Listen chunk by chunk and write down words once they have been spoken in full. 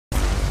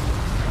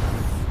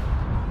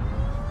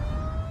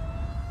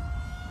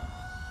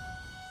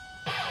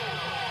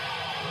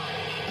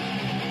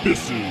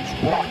This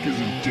is Rock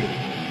Isn't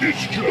Dead,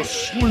 It's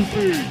Just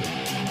Sleeping!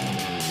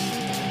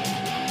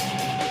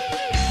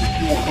 With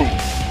your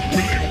hosts,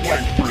 Willie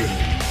Whitebread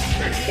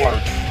and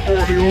Mark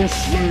Audio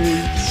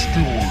Slave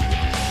Stewart.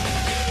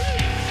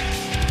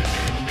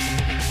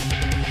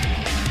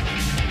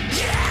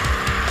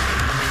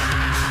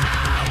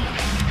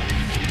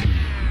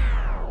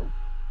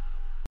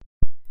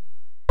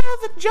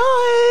 The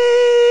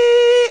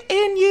joy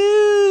in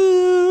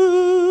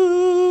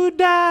you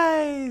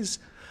dies.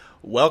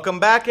 Welcome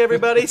back,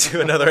 everybody,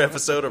 to another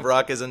episode of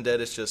Rock Isn't Dead,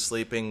 It's Just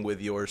Sleeping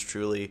with yours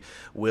truly,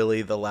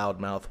 Willie the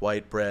Loudmouth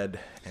Whitebread,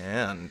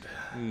 and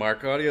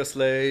Mark Audio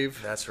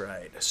Slave. That's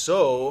right.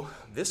 So,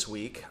 this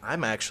week,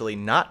 I'm actually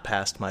not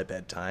past my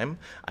bedtime.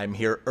 I'm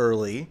here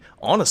early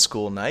on a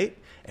school night,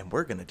 and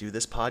we're going to do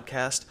this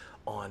podcast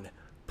on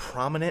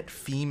prominent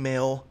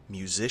female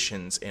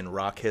musicians in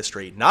rock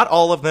history. Not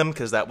all of them,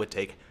 because that would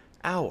take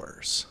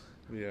hours.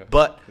 Yeah.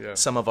 But Yeah.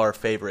 some of our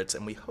favorites,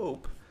 and we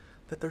hope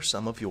that they're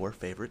some of your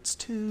favorites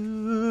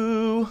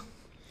too.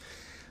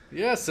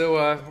 Yeah, so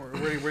where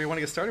do you want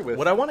to get started with?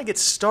 What I want to get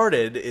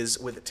started is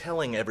with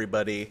telling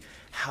everybody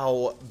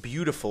how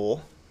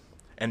beautiful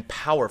and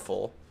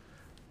powerful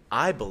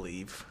I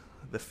believe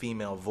the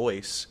female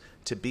voice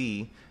to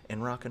be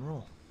in rock and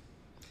roll.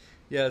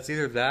 Yeah, it's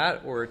either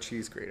that or a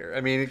cheese grater.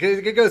 I mean,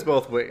 it goes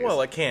both ways. Well,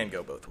 it can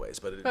go both ways,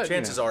 but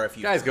chances are if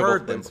you've guys go heard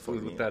both them ways before.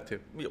 with that too.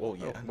 Oh,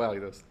 yeah. Oh, well,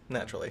 those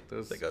Naturally,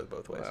 those they go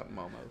both ways.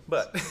 Momos.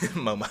 But,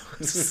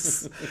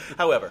 momos.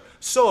 However,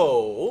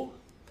 so,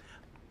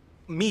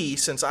 me,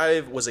 since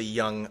I was a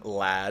young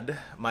lad,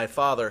 my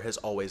father has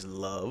always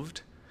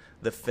loved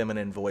the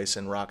feminine voice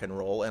in rock and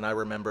roll, and I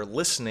remember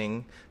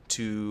listening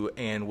to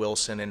Ann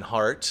Wilson and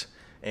Heart,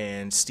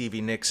 and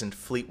Stevie Nicks and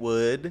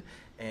Fleetwood,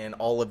 and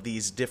all of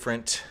these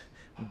different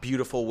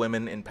beautiful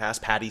women in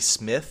past, Patti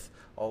Smith,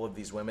 all of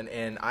these women,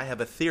 and I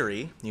have a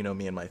theory, you know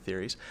me and my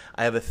theories,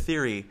 I have a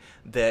theory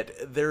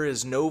that there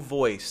is no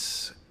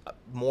voice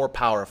more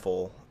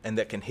powerful and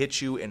that can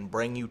hit you and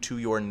bring you to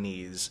your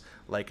knees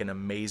like an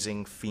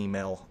amazing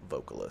female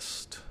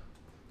vocalist.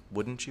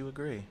 Wouldn't you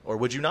agree? Or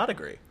would you not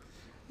agree?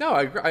 No,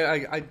 I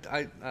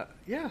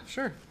yeah,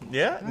 sure.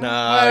 Yeah? No,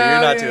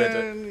 you're not too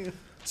into it.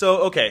 So,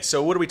 okay,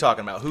 so what are we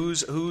talking about?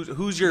 Who's on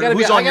your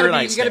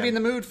nightstand? You got to be in the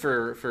mood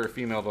for a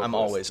female vocalist. I'm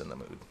always in the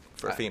mood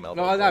for a female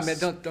No,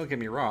 vocalist. I mean, don't get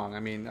me wrong. I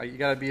mean, you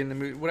got to be in the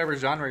mood. Whatever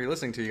genre you're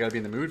listening to, you got to be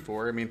in the mood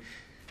for. I mean,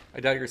 I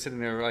doubt you're sitting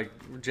there like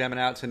jamming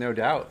out to No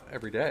Doubt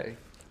every day.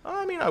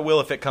 I mean, I will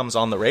if it comes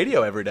on the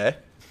radio every day.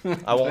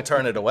 I won't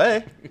turn it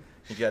away.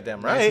 You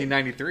goddamn right.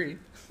 1993.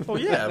 Oh,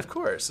 yeah, of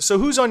course. So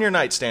who's on your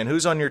nightstand?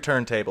 Who's on your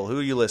turntable? Who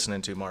are you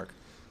listening to, Mark?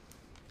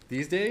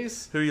 These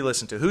days? Who are you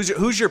listening to?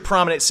 Who's your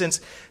prominent, since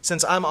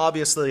I'm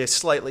obviously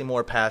slightly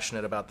more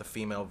passionate about the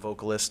female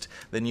vocalist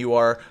than you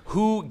are,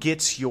 who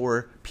gets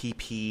your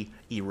PP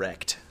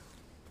erect?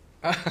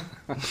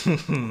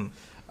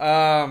 I'm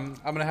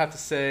gonna have to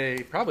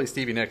say probably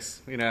Stevie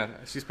Nicks. You know,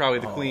 she's probably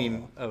the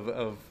queen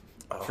of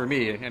for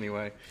me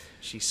anyway.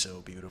 She's so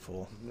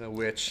beautiful. The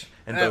witch.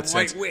 And That both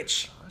white sense-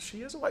 witch.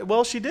 She is a white.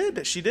 Well, she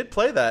did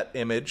play that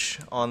image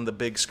on the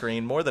big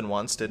screen more than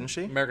once, didn't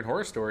she? American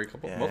Horror Story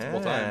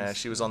multiple times.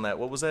 She was on that.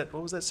 What was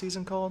that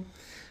season called?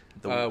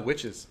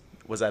 Witches.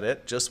 Was that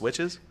it? Just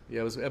Witches?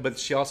 Yeah, it was. But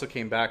she also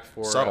came back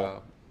for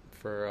Subtle.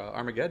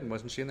 Armageddon.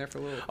 Wasn't she in there for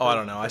a little? Oh, I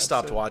don't know. I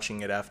stopped episode?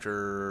 watching it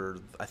after,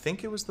 I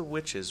think it was the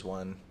Witches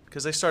one,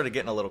 because they started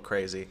getting a little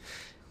crazy.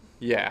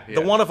 Yeah. The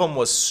one of them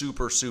was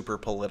super, super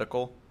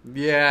political.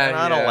 Yeah, And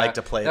I don't like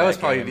to play that was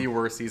probably game. the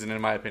worst season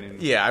in my opinion.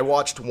 Yeah, I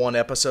watched one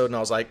episode and I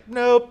was like,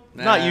 nope,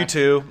 not Nah. you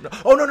two.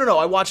 Oh, no.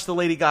 I watched the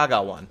Lady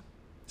Gaga one.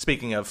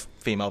 Speaking of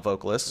female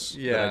vocalists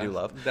Yeah, that I do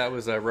love. That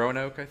was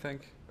Roanoke, I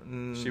think.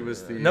 She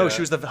was the No,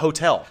 she was the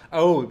hotel.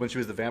 Oh, when she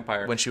was the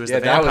vampire. When she was yeah,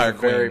 the vampire that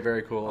was very, queen.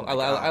 very cool. Oh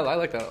my I God.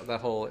 like that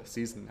whole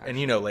season. Actually. And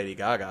you know Lady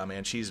Gaga,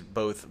 man. She's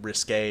both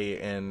risque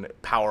and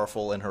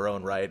powerful in her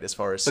own right as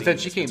far as But then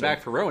singing she is came concerned.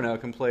 back for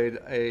Roanoke and played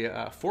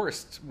a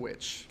forest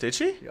witch. Did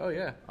she? Oh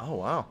yeah, Oh,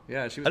 wow.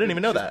 yeah. She was I didn't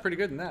even know she was that. pretty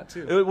good in that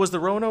too. It was the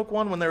Roanoke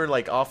one when they were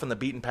like off in the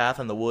beaten path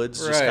in the woods,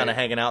 just Right. kind of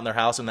hanging out in their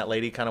house, and that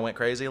lady kind of went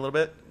crazy a little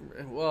bit?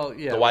 Well,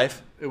 yeah. The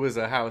wife? It was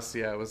a house.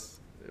 Yeah, it was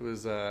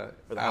Or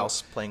the out-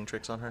 house playing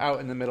tricks on her?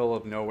 out in the middle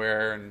of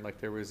nowhere, and like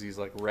there was these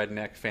like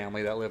redneck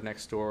family that lived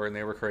next door, and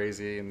they were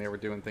crazy, and they were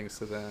doing things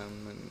to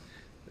them, and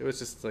it was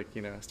just like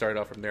started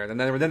off from there. And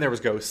then there was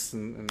ghosts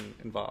and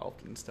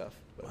involved and stuff.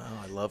 But Wow,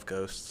 I love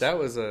ghosts. that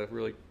was a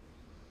really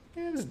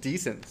it was a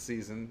decent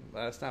season.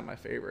 That's not my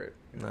favorite.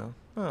 No?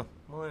 Oh,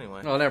 well,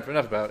 anyway. Well, enough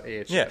about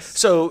AHS. Yeah,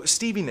 so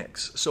Stevie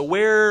Nicks. So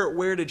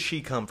where did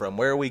she come from?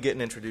 Where are we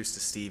getting introduced to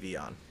Stevie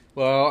on?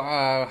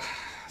 Well,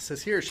 it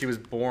says here she was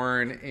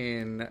born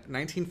in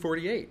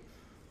 1948.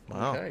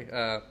 Wow.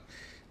 Okay.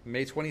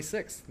 May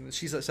 26th.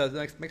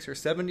 That makes her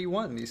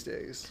 71 these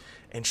days.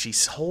 And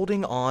she's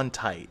holding on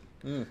tight.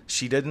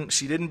 She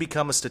didn't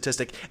become a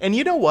statistic. And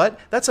you know what?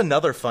 That's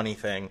another funny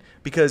thing,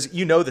 because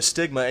you know the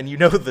stigma and you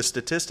know the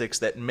statistics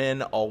that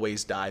men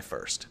always die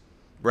first.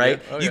 right?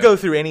 Yeah. Oh, you yeah. go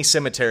through any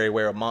cemetery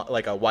where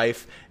like a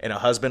wife and a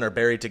husband are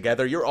buried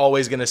together, you're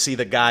always going to see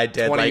the guy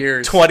dead 20 like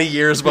years. 20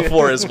 years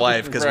before his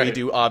wife, because we Right.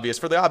 do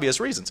for the obvious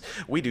reasons.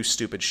 We do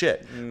stupid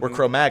shit. We're Mm-hmm.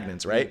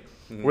 Cro-Magnons, right?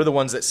 We're the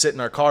ones that sit in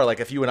our car. Like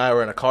if you and I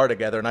were in a car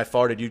together and I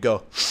farted, you'd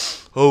go,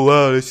 "Oh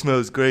wow, that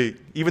smells great."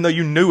 Even though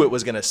you knew it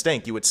was going to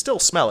stink, you would still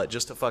smell it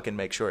just to fucking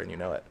make sure and you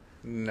know it.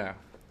 No.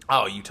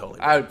 Oh, you totally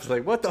would. I was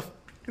like, what the f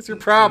is your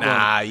problem?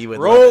 Nah, you would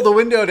love Roll it. the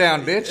window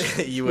down,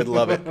 bitch. You would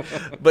love it.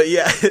 But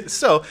yeah,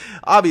 so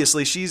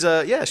obviously she's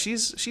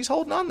she's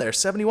holding on there,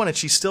 71, and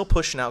she's still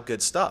pushing out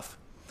good stuff.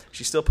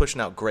 She's still pushing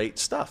out great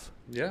stuff.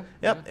 Yeah.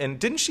 Yep. And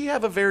didn't she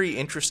have a very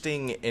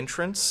interesting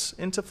entrance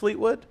into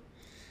Fleetwood?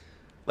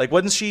 Like,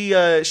 wasn't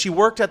she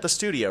worked at the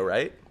studio,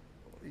 right?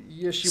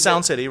 Yeah, she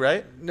Sound City,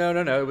 right? No.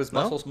 It was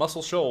No?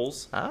 Muscle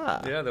Shoals.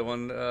 Ah. Yeah, the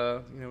one.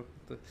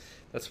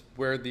 That's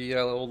where the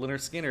old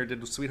Leonard Skinner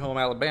did Sweet Home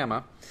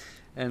Alabama,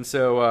 and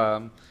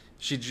so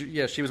she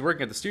was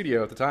working at the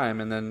studio at the time,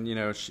 and then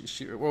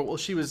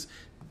she was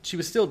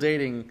still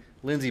dating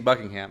Lindsey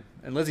Buckingham,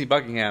 and Lindsey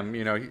Buckingham,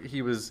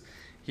 he was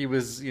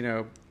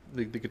the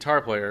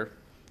guitar player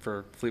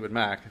for Fleetwood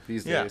Mac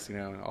these Yeah. days,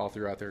 all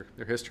throughout their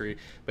history.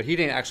 But he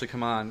didn't actually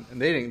come on,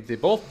 and they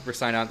both were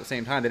signed on at the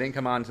same time. They didn't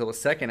come on until the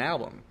second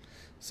album.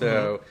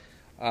 So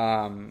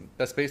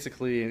that's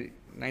basically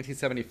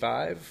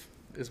 1975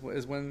 is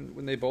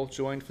when they both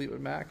joined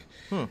Fleetwood Mac.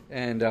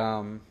 And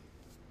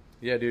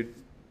yeah, dude,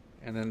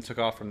 and then took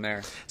off from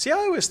there. See, I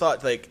always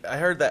thought, like, I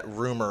heard that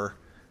rumor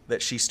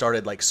that she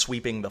started, like,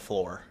 sweeping the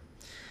floor.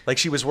 Like,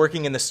 she was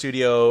working in the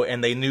studio,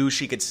 and they knew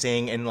she could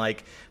sing, and,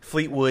 like,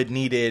 Fleetwood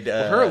needed...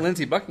 Her and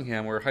Lindsey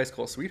Buckingham were high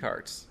school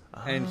sweethearts.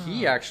 And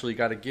he actually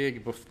got a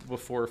gig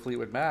before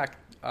Fleetwood Mac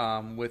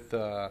with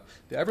the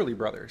Everly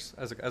Brothers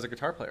as a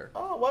guitar player.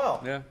 Oh,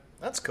 wow. Yeah.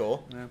 That's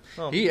cool. Yeah.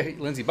 Oh.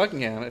 Lindsey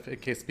Buckingham, in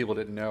case people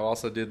didn't know,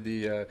 also did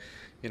the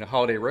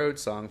Holiday Road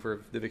song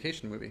for the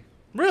Vacation movie.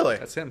 Really?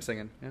 That's him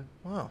singing. Yeah.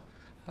 Wow.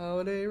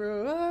 Holiday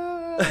Road.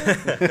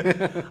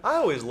 I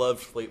always loved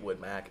Fleetwood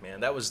Mac,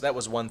 man. That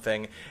was one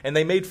thing, and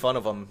they made fun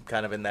of him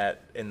kind of in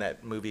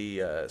that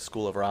movie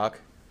School of Rock.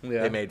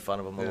 Yeah. They made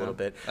fun of him a little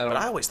bit, but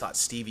I always thought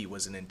Stevie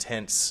was an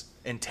intense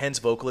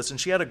vocalist,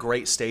 and she had a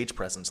great stage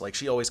presence. Like,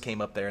 she always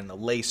came up there in the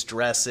lace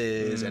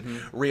dresses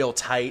and real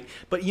tight.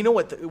 But you know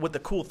what the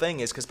cool thing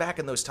is, because back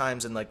in those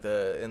times in like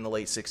in the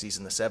late 60s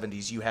and the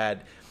 70s, you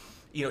had,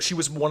 she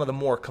was one of the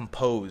more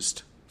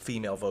composed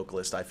female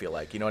vocalists, I feel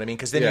like, you know what I mean?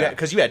 Because then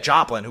you had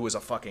Joplin, who was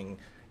a fucking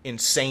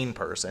insane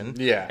person,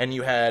 and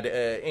you had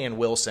Ann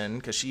Wilson,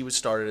 because she was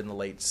started in the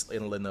late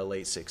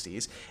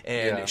 60s,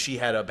 and she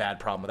had a bad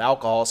problem with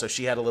alcohol, so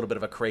she had a little bit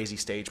of a crazy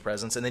stage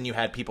presence. And then you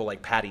had people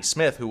like Patti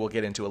Smith, who we'll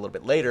get into a little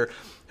bit later,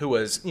 who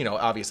was,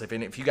 obviously,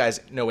 if you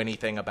guys know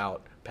anything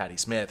about Patti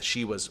Smith,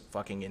 she was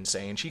fucking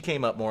insane. She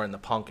came up more in the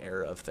punk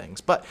era of things.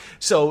 But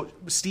so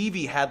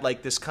Stevie had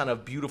like this kind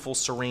of beautiful,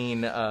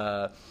 serene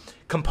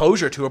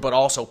composure to her, but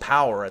also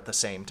power at the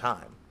same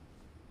time.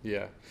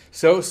 Yeah.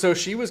 So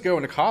she was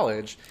going to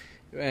college,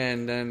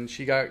 and then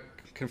she got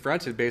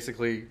confronted,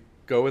 basically,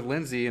 go with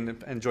Lindsey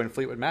and join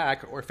Fleetwood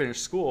Mac, or finish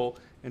school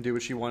and do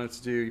what she wanted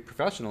to do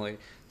professionally.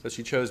 So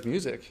she chose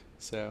music.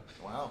 So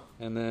Wow.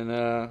 And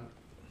then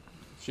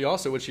she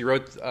also, when she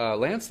wrote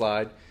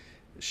Landslide,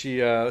 she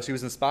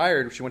was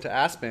inspired. She went to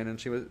Aspen, and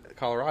she was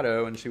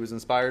Colorado, and she was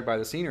inspired by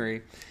the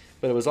scenery,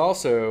 but it was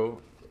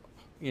also,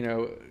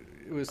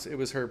 it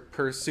was her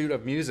pursuit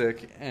of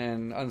music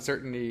and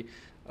uncertainty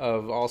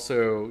of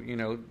also,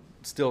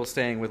 still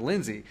staying with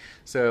Lindsey.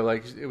 So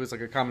like, it was like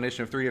a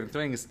combination of three different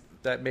things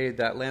that made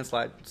that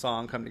Landslide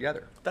song come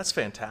together. That's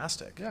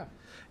fantastic. Yeah.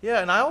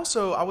 Yeah, and I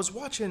was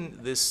watching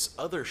this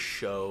other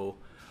show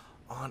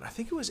on, I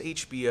think it was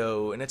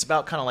HBO, and it's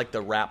about kind of like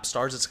the rap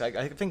stars. It's like,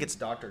 I think it's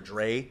Dr.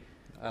 Dre.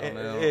 I don't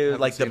know.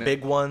 Like the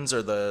big ones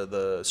or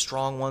the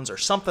strong ones or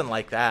something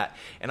like that.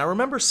 And I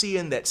remember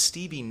seeing that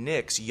Stevie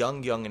Nicks,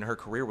 young in her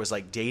career, was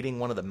like dating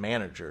one of the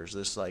managers,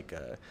 this like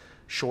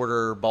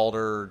shorter,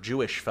 balder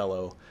Jewish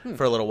fellow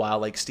for a little while.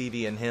 Like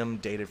Stevie and him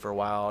dated for a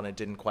while, and it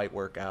didn't quite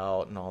work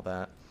out and all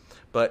that.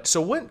 But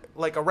so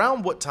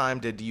around what time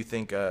did you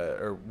think,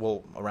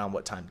 around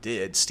what time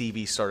did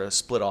Stevie sort of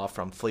split off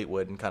from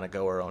Fleetwood and kind of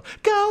go her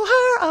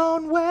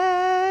own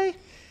way?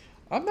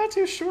 I'm not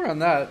too sure on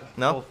that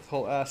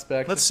whole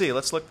aspect. Let's see.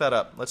 Let's look that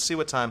up. Let's see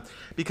what time,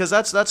 because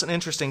that's an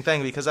interesting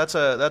thing, because that's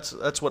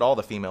what all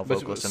the female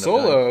vocalists end up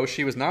doing. Solo,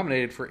 she was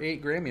nominated for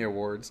 8 Grammy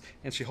Awards,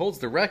 and she holds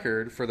the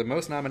record for the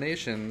most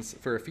nominations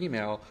for a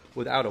female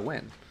without a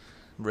win.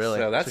 Really?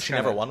 So she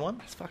never won one?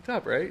 That's fucked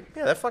up, right?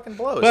 Yeah, that fucking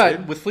blows. But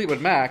dude. with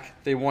Fleetwood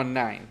Mac, they won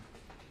 9.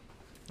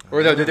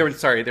 Or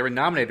they were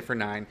nominated for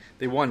 9.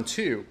 They won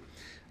 2.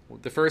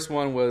 The first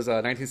one was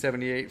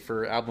 1978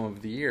 for Album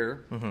of the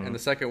Year, and the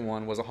second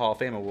one was a Hall of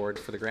Fame award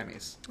for the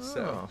Grammys.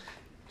 So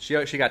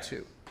she got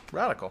 2.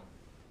 Radical.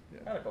 Yeah.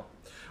 Radical.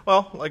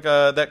 Well, like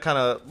that kind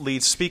of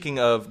leads. Speaking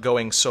of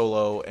going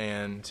solo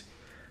and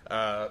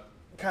kind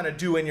kind of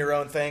doing your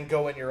own thing,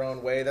 going your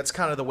own way. That's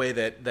kind of the way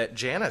that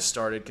Janice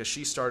started, because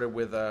she started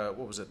with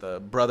what was it, the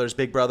brothers,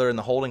 Big Brother and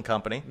the Holding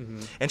Company,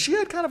 and she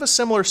had kind of a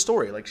similar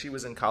story. Like, she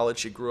was in college,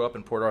 she grew up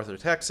in Port Arthur,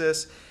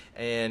 Texas,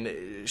 and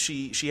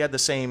she had the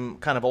same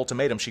kind of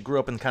ultimatum. She grew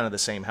up in kind of the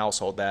same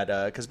household, that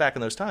because back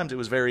in those times it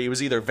was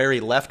either very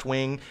left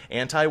wing,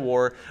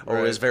 anti-war, or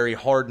it was very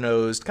hard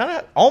nosed, kind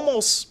of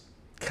almost.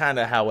 Kind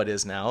of how it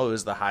is now. It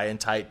was the high and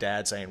tight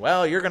dad saying,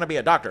 well, you're going to be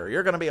a doctor,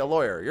 you're going to be a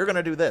lawyer, you're going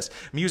to do this.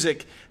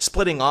 Music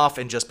splitting off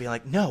and just being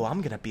like, no,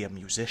 I'm going to be a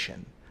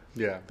musician.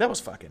 Yeah. That was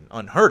fucking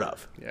unheard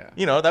of. Yeah.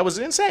 You know, that was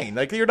insane.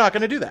 Like, you're not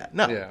going to do that.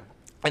 No. Yeah.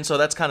 And so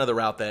that's kind of the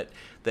route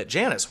that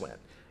Janice went.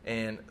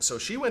 And so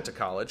she went to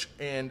college,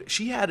 and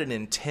she had an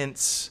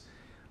intense...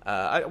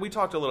 I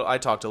talked a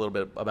little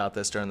bit about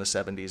this during the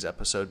 70s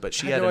episode, but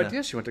she I had had no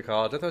idea she went to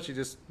college. I thought she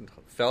just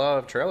fell out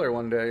of a trailer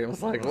one day and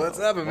was like, "What's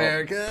up,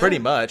 America?" Pretty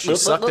much. She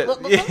sucked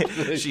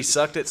at she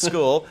sucked at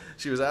school.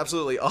 She was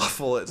absolutely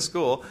awful at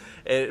school.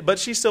 But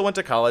she still went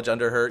to college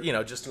under her,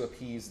 just to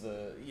appease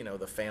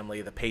the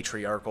family, the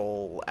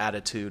patriarchal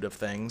attitude of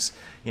things.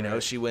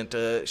 She went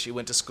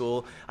to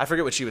school. I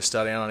forget what she was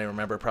studying. I don't even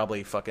remember.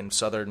 Probably fucking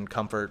Southern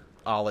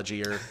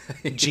Comfortology or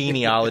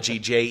genealogy,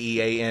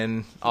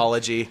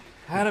 Jean-ology.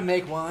 How to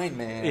make wine,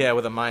 man. Yeah,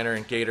 with a minor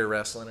in gator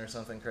wrestling or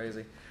something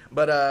crazy.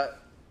 But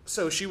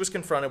so she was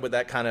confronted with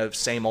that kind of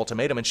same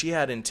ultimatum, and she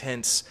had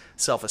intense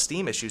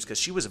self-esteem issues because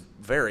she was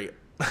very,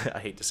 I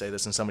hate to say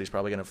this, and somebody's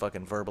probably going to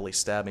fucking verbally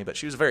stab me, but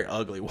she was a very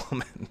ugly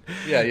woman.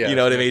 Yeah. You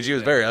know what I mean? She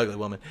was a very ugly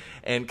woman.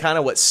 And kind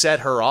of what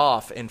set her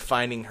off in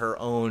finding her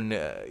own,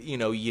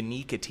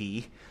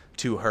 uniquity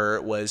to her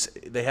was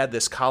they had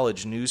this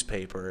college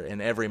newspaper,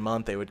 and every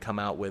month they would come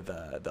out with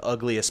the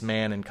ugliest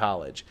man in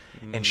college.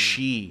 And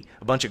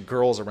a bunch of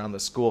girls around the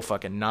school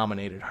fucking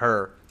nominated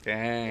her.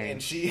 Dang.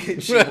 And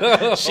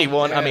she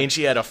won. I mean,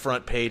 she had a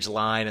front page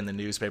line in the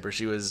newspaper.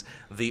 She was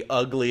the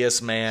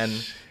ugliest man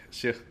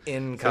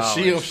in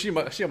college. She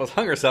almost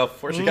hung herself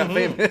before she got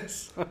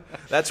famous.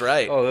 That's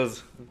right. Oh,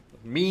 those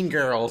mean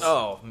girls.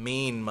 Oh,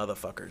 mean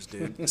motherfuckers,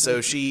 dude.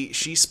 So she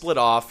split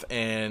off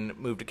and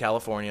moved to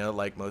California,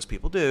 like most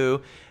people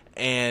do.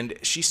 And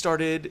she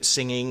started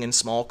singing in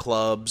small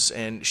clubs,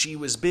 and she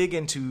was big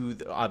into,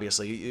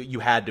 obviously, you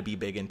had to be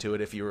big into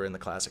it if you were in the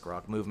classic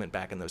rock movement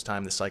back in those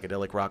times, the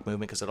psychedelic rock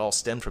movement, because it all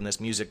stemmed from this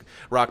music.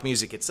 Rock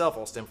music itself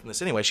all stemmed from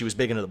this anyway. She was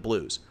big into the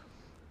blues.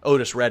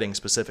 Otis Redding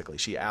specifically.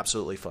 She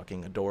absolutely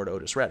fucking adored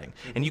Otis Redding.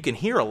 And you can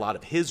hear a lot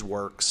of his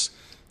works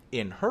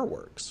in her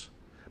works.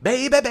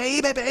 Baby,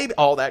 baby, baby.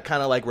 All that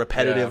kind of like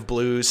repetitive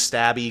blues,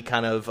 stabby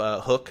kind of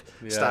hook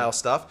style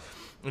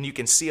stuff. And you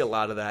can see a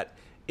lot of that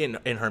in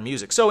her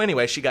music. So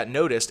anyway, she got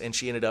noticed, and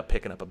she ended up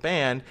picking up a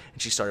band,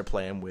 and she started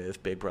playing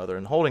with Big Brother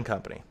and the Holding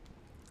Company.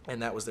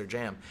 And that was their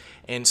jam.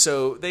 And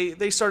so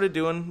they started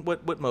doing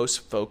what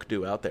most folk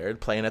do out there,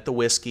 playing at the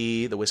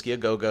Whiskey A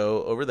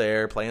Go-Go over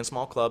there, playing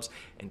small clubs,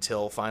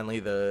 until finally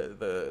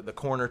the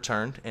corner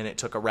turned, and it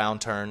took a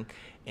round turn.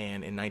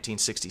 And in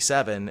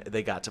 1967,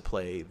 they got to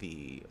play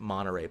the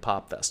Monterey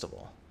Pop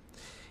Festival.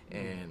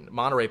 And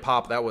Monterey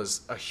Pop, that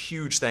was a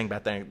huge thing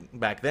back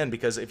then,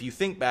 because if you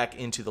think back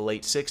into the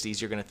late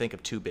 60s, you're going to think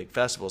of two big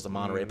festivals, the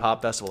Monterey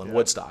Pop Festival and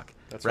Woodstock.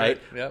 That's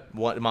right. Yep.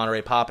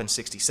 Monterey Pop in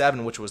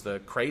 67, which was the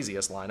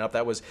craziest lineup.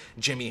 That was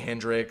Jimi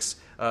Hendrix,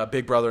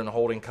 Big Brother and the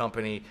Holding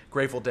Company,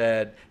 Grateful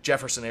Dead,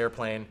 Jefferson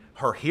Airplane,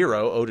 her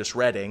hero, Otis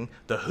Redding,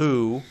 The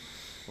Who,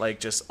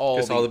 like just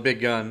all the big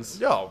guns.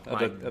 Oh, of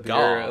my the God.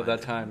 era of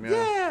that time.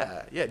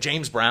 Yeah.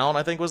 James Brown,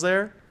 I think, was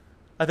there.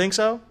 I think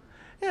so.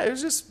 Yeah, it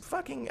was just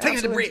fucking... Take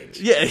it to the bridge.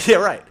 Yeah,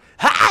 right.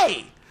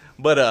 Hi!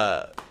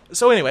 But,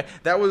 so anyway,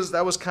 that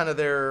was kind of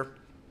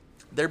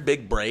their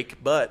big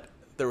break, but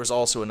there was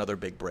also another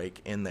big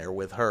break in there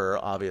with her,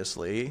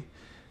 obviously,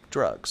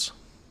 drugs.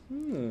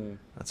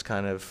 That's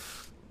kind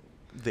of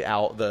the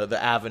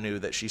avenue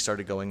that she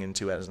started going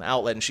into as an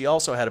outlet, and she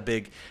also had a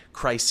big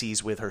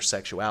crisis with her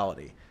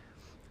sexuality.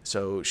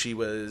 So she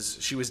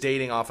was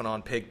dating off and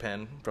on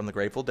Pigpen from the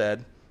Grateful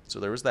Dead. So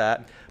there was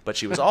that. But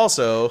she was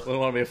also... Wouldn't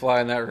want to be a fly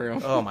in that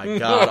room. Oh, my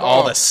God.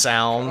 All the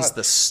sounds,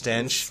 the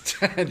stench.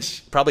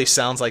 Probably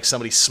sounds like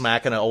somebody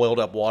smacking an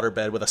oiled-up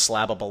waterbed with a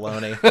slab of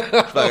bologna.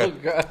 Oh,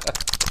 God.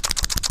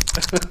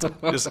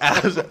 Just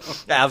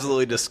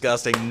absolutely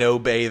disgusting. No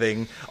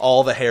bathing.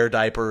 All the hair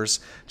diapers.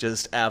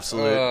 Just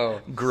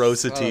absolute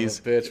grossities.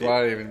 Son of a bitch.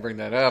 Why did I even bring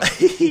that up?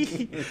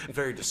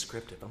 Very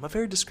descriptive. I'm a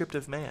very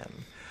descriptive man.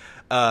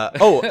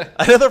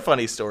 Another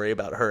funny story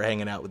about her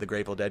hanging out with the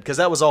Grateful Dead, because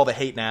that was all the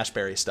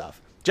Haight-Ashbury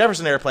stuff.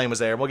 Jefferson Airplane was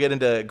there, and we'll get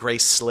into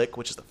Grace Slick,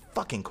 which is the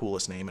fucking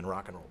coolest name in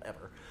rock and roll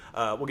ever.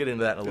 We'll get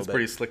into that in a little bit. It's a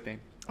pretty slick name.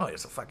 Oh,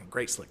 it's a fucking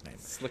great slick name.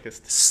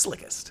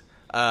 Slickest.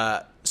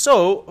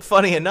 So,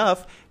 funny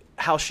enough,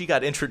 how she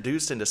got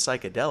introduced into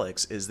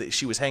psychedelics is that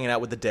she was hanging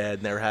out with the Dead,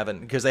 and they were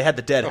because they had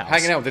the Dead house.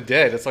 Hanging out with the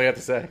Dead, that's all you have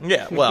to say.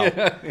 Yeah, well,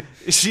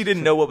 she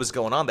didn't know what was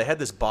going on. They had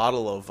this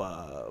bottle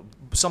of,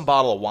 some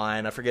bottle of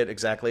wine. I forget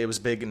exactly. It was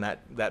big in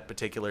that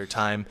particular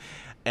time.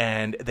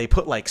 and they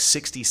put like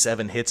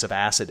 67 hits of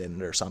acid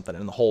in it or something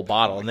in the whole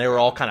bottle, and they were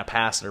all kind of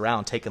passing it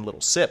around, taking little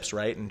sips,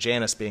 right? And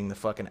Janice, being the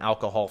fucking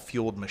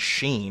alcohol-fueled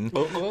machine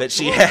that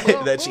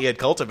she had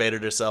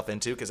cultivated herself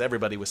into, because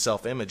everybody with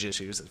self-image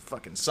issues at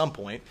fucking some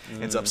point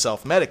ends up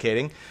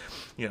self-medicating.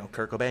 You know,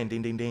 Kurt Cobain,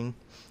 ding, ding, ding.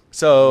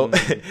 So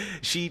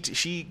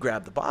she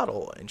grabbed the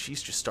bottle and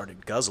she's just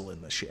started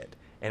guzzling the shit.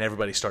 And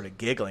everybody started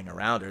giggling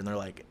around her, and they're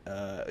like,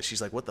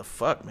 she's like, what the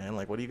fuck, man?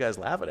 Like, what are you guys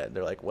laughing at? And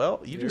they're like, well,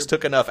 you just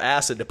took enough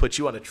acid to put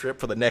you on a trip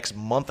for the next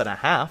month and a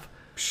half.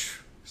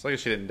 It's like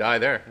she didn't die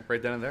there,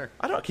 right down there.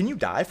 I don't know. Can you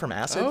die from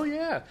acid? Oh,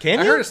 yeah. Can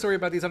you? I heard a story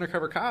about these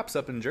undercover cops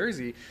up in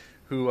Jersey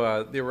who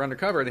they were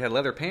undercover. They had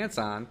leather pants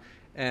on,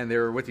 and they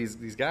were with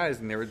these guys,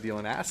 and they were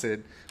dealing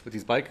acid with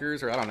these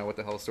bikers, or I don't know what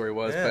the whole story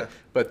was. Yeah.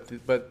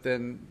 But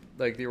then,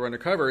 like, they were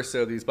undercover,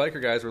 so these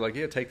biker guys were like,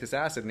 yeah, take this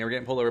acid. And they were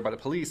getting pulled over by the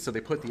police, so they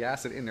put the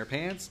acid in their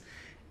pants.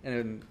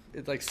 And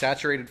it like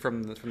saturated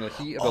from the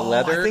heat of the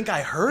leather. I think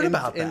I heard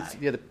about that.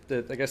 Yeah,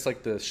 I guess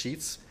like the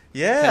sheets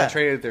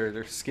penetrated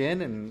their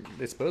skin, and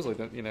they supposedly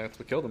it's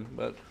what killed them.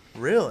 But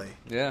really,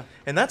 yeah,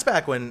 and that's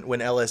back when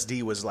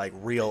LSD was like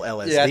real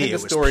LSD. Yeah, I think it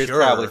the was story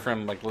pure. is probably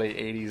from like late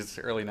 '80s,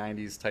 early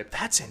 '90s type.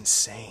 That's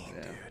insane,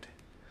 dude.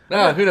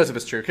 No, who knows if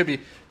it's true? It could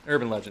be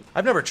urban legend.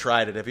 I've never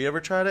tried it. Have you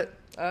ever tried it?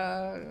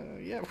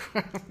 Yeah.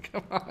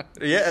 Come on.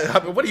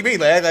 Yeah. What do you mean?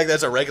 Like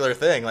that's a regular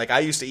thing. Like I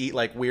used to eat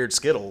like weird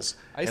Skittles.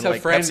 I used and to have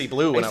like friends. Pepsi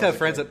Blue. I When used to have was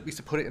friends a kid. that used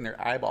to put it in their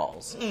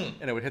eyeballs, and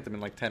it would hit them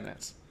in like 10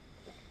 minutes.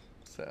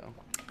 So.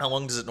 How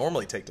long does it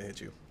normally take to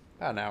hit you?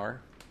 About an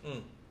hour,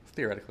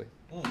 theoretically.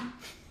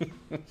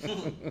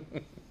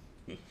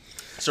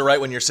 So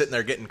right when you're sitting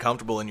there getting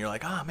comfortable and you're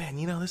like, oh man,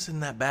 this isn't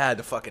that bad.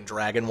 The fucking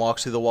dragon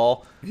walks through the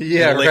wall.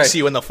 Yeah, and licks right.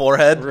 you in the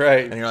forehead.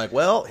 Right. And you're like,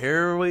 well,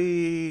 here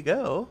we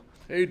go.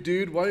 Hey,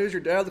 dude, why does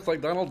your dad look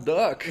like Donald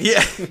Duck?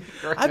 Yeah.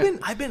 Right.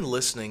 I've been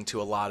listening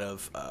to a lot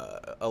of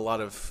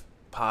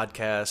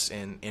podcasts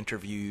and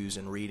interviews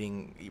and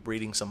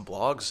reading some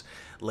blogs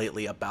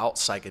lately about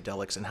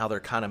psychedelics and how they're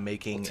kind of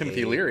making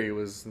Timothy Leary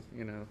was,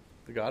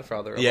 the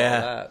godfather of all yeah,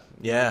 that.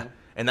 yeah,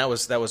 and that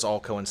was all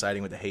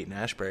coinciding with the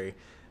Haight-Ashbury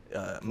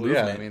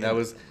movement. Yeah, I mean that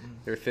was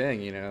their thing,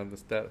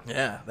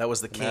 that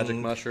was the king. magic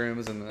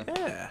mushrooms and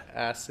the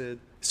acid.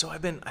 So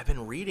I've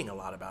been reading a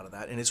lot about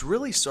that, and it's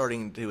really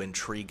starting to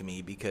intrigue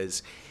me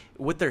because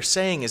what they're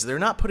saying is they're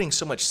not putting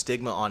so much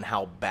stigma on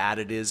how bad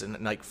it is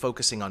and like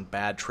focusing on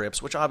bad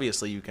trips, which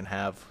obviously you can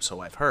have. So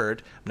I've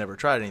heard. I've never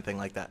tried anything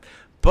like that,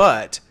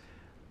 but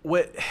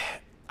what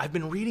I've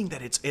been reading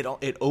that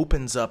it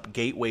opens up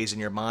gateways in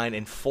your mind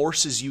and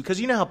forces you, because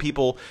you know how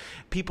people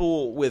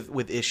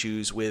with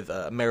issues, with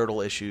marital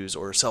issues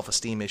or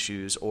self-esteem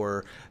issues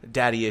or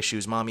daddy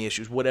issues, mommy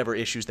issues, whatever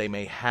issues they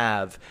may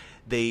have,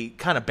 they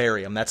kind of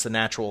bury them. That's the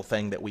natural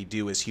thing that we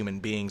do as human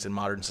beings in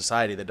modern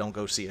society that don't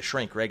go see a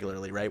shrink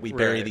regularly, right? We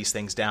bury these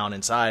things down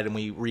inside and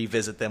we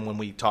revisit them when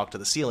we talk to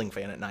the ceiling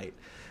fan at night.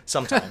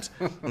 Sometimes,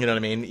 you know what I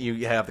mean?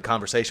 You have the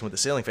conversation with the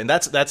ceiling fan.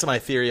 That's my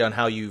theory on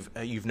how you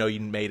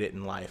made it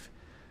in life.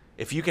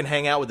 If you can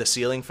hang out with the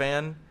ceiling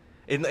fan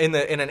in an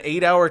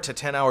 8-hour to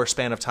 10-hour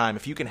span of time,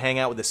 if you can hang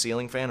out with the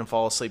ceiling fan and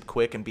fall asleep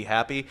quick and be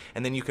happy,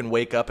 and then you can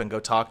wake up and go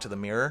talk to the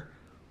mirror,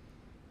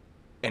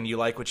 and you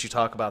like what you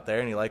talk about there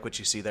and you like what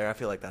you see there, I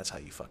feel like that's how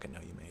you fucking know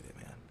you made it,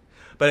 man.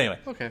 But anyway.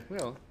 Okay,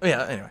 well.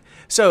 Yeah, anyway.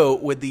 So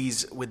with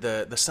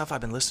the stuff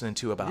I've been listening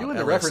to about You and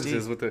the LSD,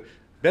 references with the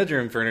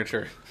bedroom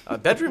furniture.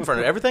 Bedroom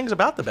furniture. Everything's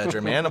about the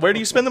bedroom, man. Where do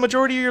you spend the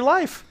majority of your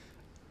life?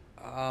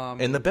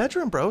 In the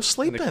bedroom, bro. In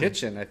Sleeping. the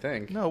kitchen, I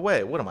think. No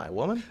way. What am I, a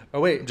woman?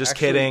 Oh, wait. Just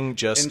actually, kidding.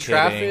 Just in kidding.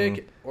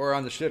 traffic or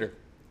on the shitter.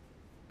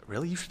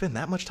 Really? You spend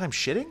that much time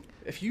shitting?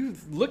 If you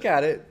look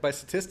at it by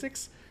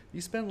statistics,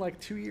 you spend like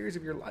 2 years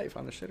of your life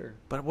on the shitter.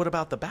 But what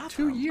about the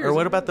bathroom? 2 years. Or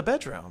what about the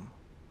bedroom?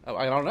 Oh,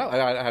 I don't know.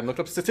 I haven't looked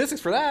up statistics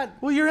for that.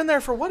 Well, you're in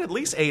there for what? At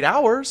least 8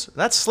 hours?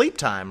 That's sleep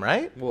time,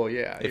 right? Well,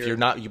 yeah. If you're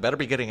not, you better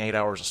be getting 8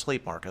 hours of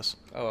sleep, Marcus.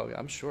 Oh,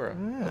 I'm sure.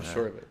 Yeah. I'm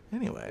sure of it.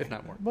 Anyway. If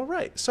not more. Well,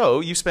 right. So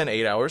you spend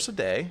 8 hours a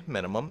day,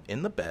 minimum,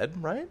 in the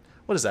bed, right?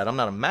 What is that? I'm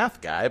not a math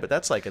guy, but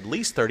that's like at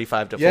least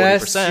 35 to 40%.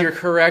 Yes, you're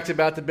correct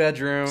about the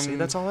bedroom. See,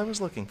 that's all I was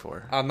looking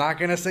for. I'm not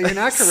going to say you're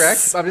not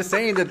correct. I'm just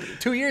saying that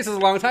 2 years is a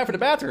long time for the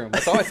bathroom.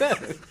 That's all I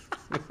said.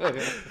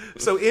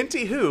 So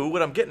Inti Who,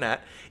 what I'm getting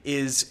at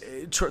is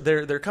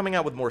they're coming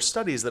out with more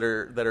studies that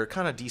are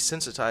kind of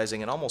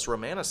desensitizing and almost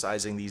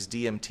romanticizing these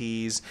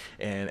DMTs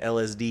and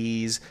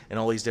LSDs and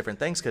all these different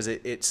things, because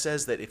it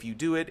says that if you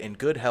do it in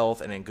good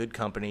health and in good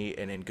company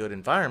and in good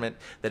environment,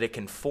 that it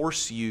can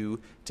force you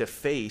to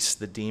face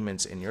the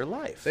demons in your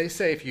life. They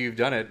say if you've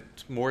done it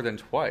more than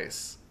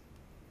twice,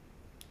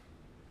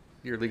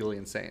 you're legally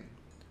insane.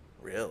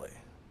 Really?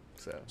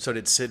 So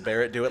did Sid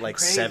Barrett do it like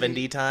Crazy.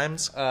 70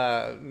 times?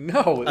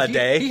 No. A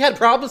day? He had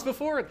problems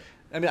before.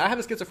 I mean, I have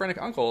a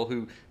schizophrenic uncle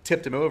who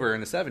tipped him over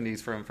in the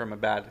 70s from a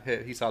bad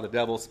hit. He saw the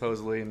devil,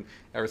 supposedly, and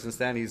ever since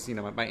then, he's,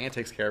 my aunt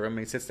takes care of him. And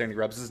he sits there and he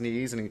rubs his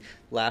knees and he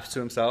laughs to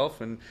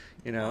himself. And,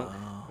 I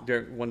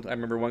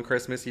remember one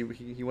Christmas,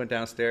 he went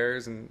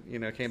downstairs and,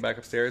 came back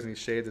upstairs and he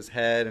shaved his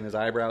head and his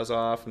eyebrows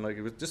off. And,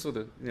 it was just with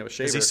a,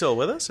 shaver. Is he still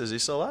with us? Is he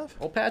still alive?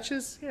 Old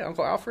Patches? Yeah,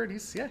 Uncle Alfred,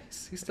 he's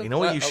still You know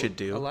what you should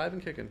do? Alive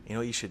and kicking. You know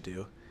what you should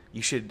do?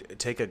 You should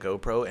take a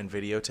GoPro and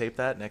videotape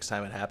that next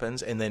time it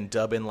happens, and then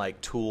dub in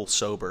Tool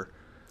sober.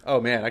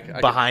 Oh man, I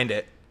behind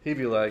it. He'd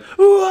be like,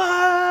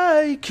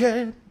 "Why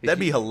can't?" That'd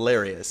be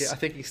hilarious. Yeah, I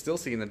think he's still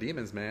seeing the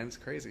demons, man. It's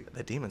crazy.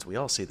 The demons. We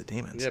all see the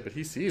demons. Yeah, but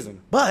he sees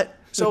them. But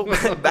so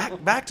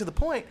back to the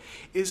point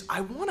is,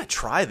 I want to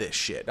try this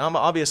shit.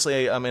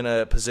 Obviously I'm in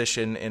a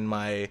position in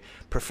my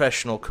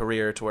professional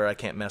career to where I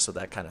can't mess with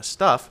that kind of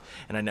stuff,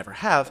 and I never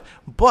have.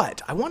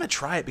 But I want to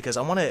try it because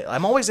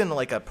I'm always in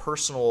a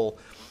personal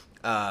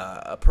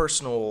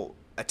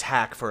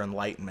attack for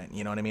enlightenment.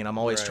 You know what I mean? I'm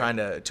always trying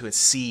to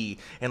see,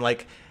 and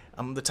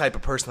I'm the type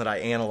of person that I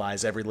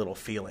analyze every little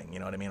feeling. You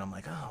know what I mean? I'm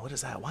like, oh, what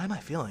is that? Why am I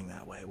feeling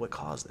that way? What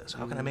caused this?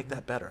 How can I make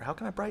that better? How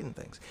can I brighten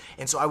things?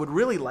 And so I would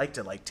really like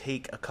to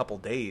take a couple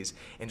days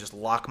and just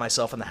lock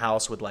myself in the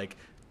house with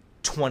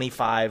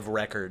 25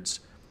 records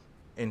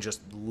and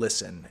just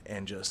listen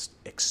and just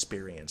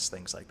experience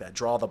things like that.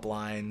 Draw the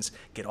blinds,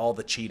 get all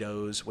the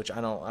Cheetos, which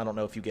I don't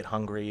know if you get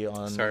hungry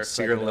on. Start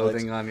fear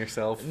loathing on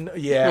yourself.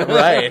 Yeah,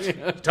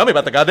 right. Tell me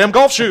about the goddamn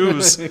golf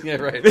shoes. Yeah,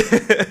 right.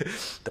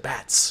 The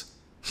bats.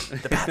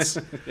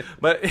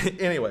 But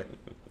anyway,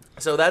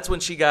 so that's when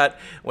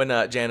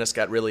Janice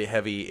got really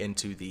heavy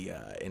into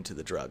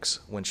the drugs,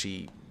 when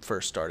she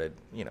first started,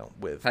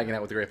 with hanging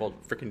out with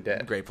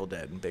the Grateful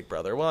Dead and Big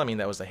Brother. Well, I mean,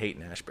 that was the Haight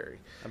and Ashbury.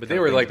 But they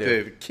were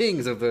the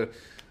kings of the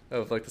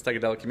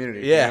psychedelic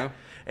community. Yeah.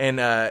 And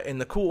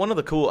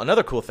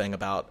another cool thing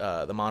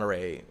about the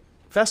Monterey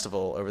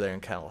Festival over there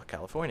in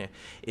California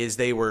is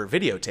they were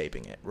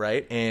videotaping it,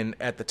 right? And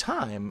at the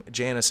time,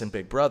 Janice and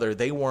Big Brother,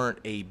 they weren't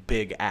a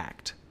big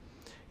act.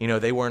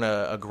 They weren't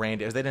a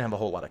grand. They didn't have a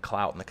whole lot of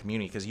clout in the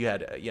community because you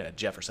had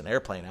Jefferson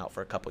Airplane out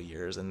for a couple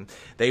years, and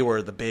they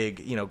were the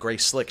big.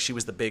 Grace Slick. She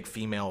was the big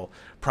female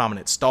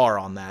prominent star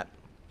on that,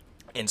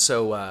 and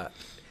so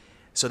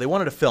they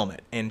wanted to film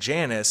it. And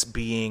Janice,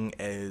 being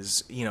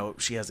as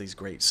she has these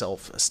great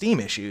self-esteem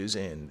issues,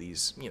 and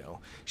these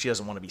she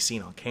doesn't want to be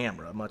seen on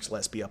camera, much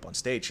less be up on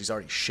stage. She's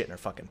already shitting her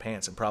fucking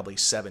pants and probably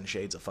 7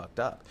 shades of fucked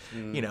up,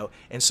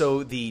 And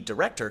so the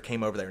director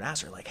came over there and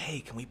asked her, hey,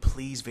 can we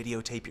please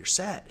videotape your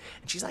set?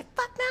 And she's like,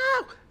 fuck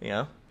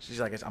no. She's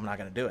like, I'm not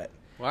gonna do it.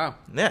 Wow.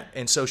 Yeah.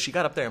 And so she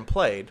got up there and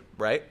played,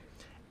 right?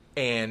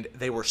 And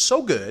they were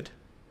so good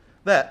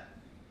that,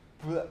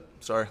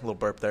 sorry, a little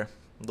burp there,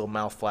 a little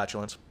mouth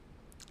flatulence.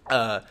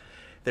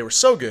 They were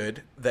so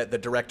good that the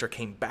director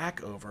came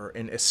back over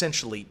and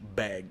essentially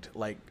begged,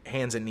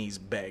 hands and knees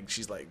begged.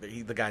 She's like,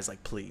 the guy's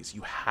like, please,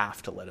 you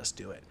have to let us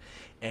do it.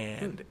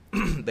 And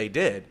they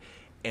did.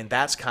 And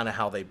that's kind of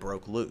how they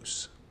broke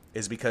loose,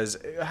 is because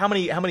how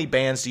many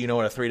bands do you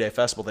know at a 3-day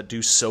festival that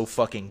do so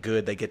fucking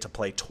good they get to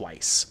play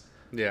twice?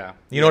 Yeah.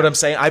 You know what I'm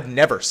saying? I've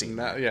never seen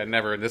that. Yeah,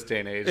 never in this day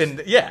and age.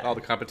 And yeah. All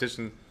the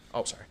competition.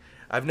 Oh, sorry.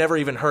 I've never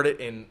even heard it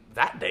in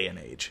that day and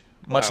age,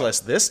 much less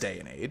this day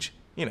and age.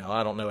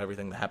 I don't know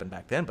everything that happened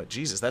back then, but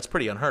Jesus, that's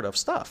pretty unheard of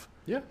stuff.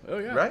 Yeah. Oh,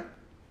 yeah. Right?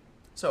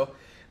 So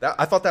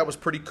I thought that was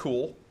pretty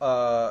cool.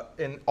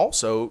 And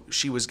also,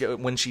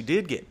 when she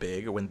did get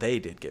big, or when they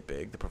did get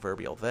big, the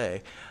proverbial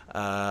they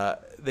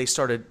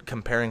started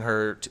comparing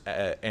her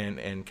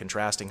and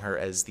contrasting her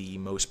as the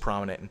most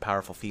prominent and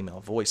powerful female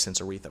voice since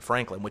Aretha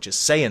Franklin, which is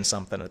saying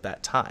something at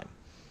that time.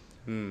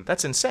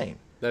 That's insane.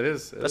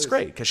 That's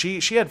great, because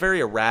she had very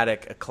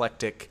erratic,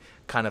 eclectic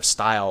kind of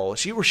style.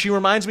 She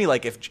reminds me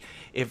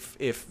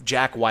if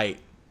Jack White.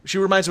 She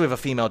reminds me of a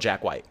female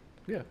Jack White.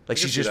 Yeah,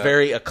 she's just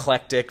very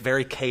eclectic,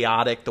 very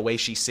chaotic. The way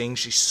she sings,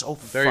 she's so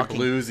very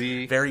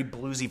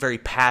bluesy, very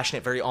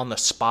passionate, very on the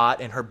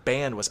spot. And her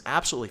band was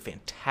absolutely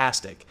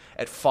fantastic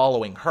at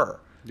following her,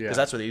 because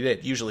that's what they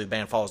did. Usually, the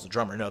band follows the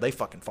drummer. No, they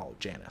fucking followed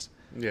Janice.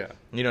 Yeah,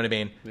 you know what I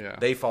mean. Yeah,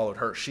 they followed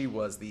her. She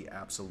was the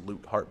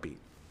absolute heartbeat.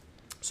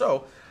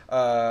 So,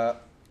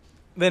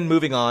 then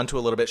moving on to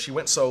a little bit, she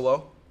went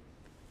solo.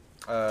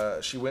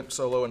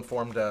 And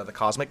formed the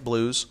Cosmic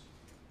Blues,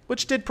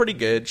 which did pretty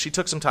good. She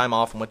took some time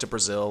off and went to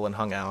Brazil and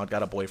hung out,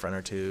 got a boyfriend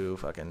or two,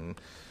 fucking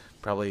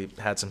probably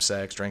had some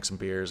sex, drank some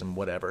beers and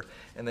whatever,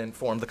 and then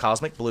formed the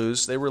Cosmic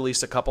Blues. They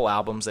released a couple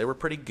albums. They were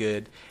pretty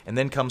good. And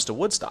then comes to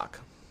Woodstock.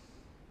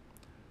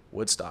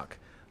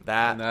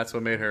 And that's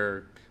what made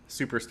her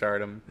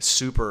superstardom.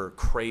 Super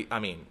crazy. I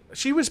mean,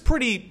 she was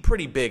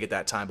pretty big at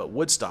that time, but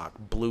Woodstock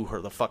blew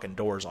her the fucking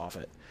doors off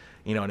it.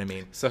 You know what I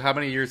mean? So how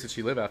many years did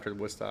she live after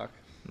Woodstock?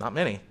 Not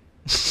many.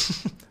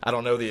 I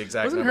don't know the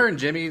exact Wasn't number. her and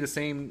Jimmy the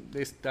same?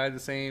 They died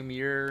the same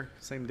year,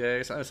 same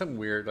day, something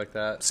weird like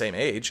that. Same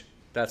age.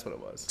 That's what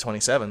it was.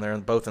 27. They're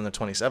both in the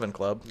 27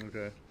 club.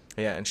 Okay.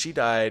 Yeah, and she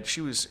died.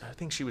 I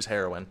think she was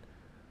heroin.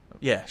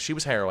 Yeah, she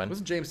was heroin.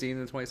 Wasn't James Dean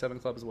in the 27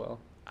 club as well?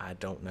 I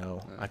don't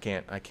know. I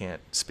can't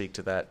speak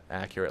to that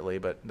accurately,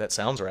 but that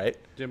sounds right.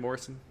 Jim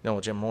Morrison. No,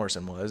 well, Jim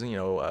Morrison was. You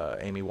know,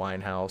 Amy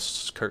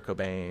Winehouse, Kurt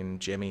Cobain,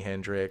 Jimi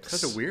Hendrix.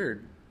 Such a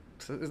weird.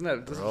 Isn't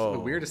that this is the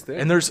weirdest thing?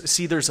 And there's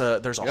a you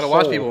gotta whole...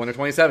 watch people when they're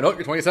 27. Oh,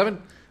 you're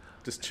 27.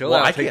 Just chill Well,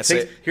 out. I can't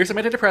say... Here's some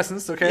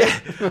antidepressants, okay?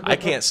 Yeah, I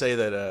can't say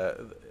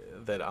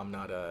that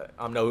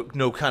I'm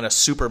no kind of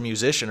super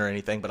musician or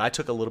anything, but I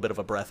took a little bit of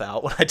a breath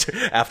out when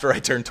after I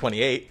turned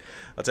 28.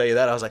 I'll tell you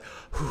that. I was like,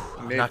 whew,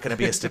 I'm not going to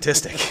be a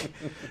statistic.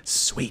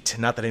 Sweet.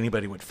 Not that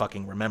anybody would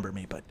fucking remember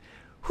me, but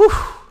whew.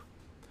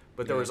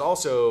 But there was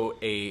also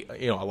a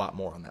lot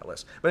more on that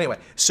list. But anyway,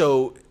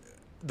 so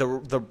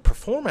the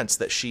performance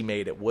that she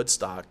made at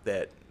Woodstock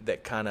that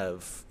kind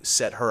of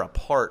set her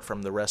apart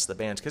from the rest of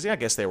the bands, because I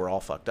guess they were all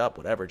fucked up,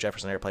 whatever.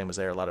 Jefferson Airplane was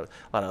there, a lot of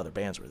other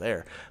bands were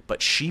there,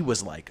 but she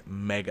was like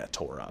mega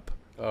tore up.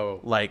 Oh,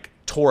 like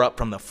tore up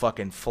from the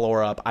fucking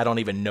floor up. I don't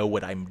even know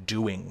what I'm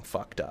doing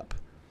fucked up,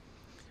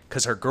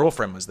 because her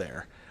girlfriend was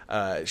there.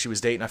 She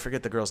was dating, I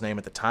forget the girl's name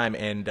at the time,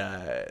 and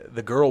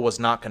the girl was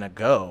not going to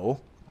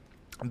go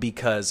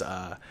because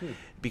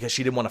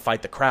she didn't want to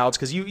fight the crowds,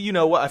 because you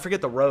know what, I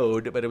forget the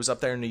road, but it was up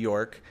there in New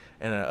York,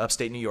 in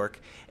upstate New York,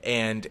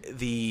 and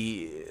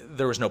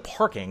there was no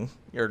parking,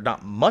 or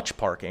not much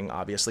parking,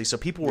 obviously, so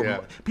people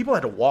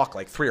had to walk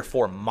like 3 or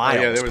 4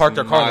 miles, park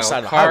their car on the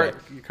side of the highway.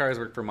 Cars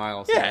work for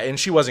miles. Yeah, and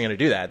she wasn't going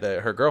to do that,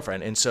 her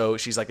girlfriend, and so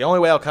she's like, the only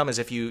way I'll come is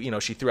if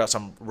she threw out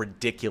some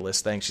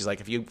ridiculous thing. She's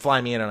like, if you fly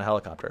me in on a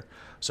helicopter.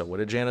 So what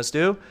did Janice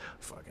do?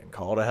 Fucking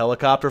called a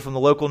helicopter from the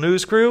local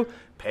news crew,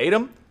 paid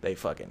them, they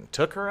fucking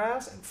took her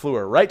ass and flew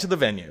her right to the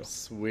venue.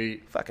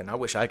 Sweet. Fucking, I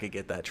wish I could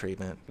get that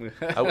treatment.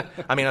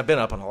 I mean, I've been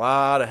up on a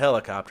lot of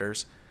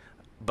helicopters,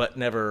 but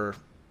never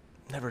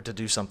to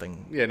do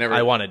something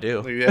I want to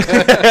do.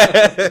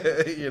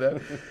 Yeah.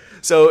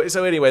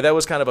 So anyway, that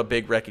was kind of a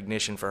big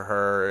recognition for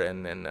her.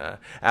 And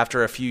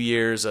after a few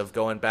years of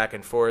going back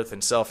and forth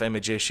and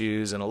self-image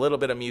issues and a little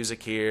bit of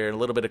music here and a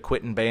little bit of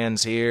quitting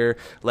bands here,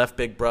 left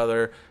Big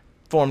Brother,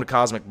 formed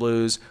Cosmic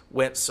Blues,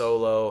 went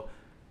solo,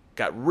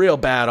 got real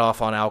bad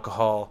off on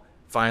alcohol,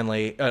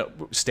 finally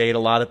stayed a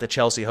lot at the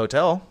Chelsea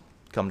Hotel,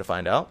 come to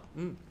find out.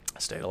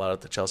 Stayed a lot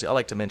at the Chelsea. I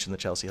like to mention the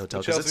Chelsea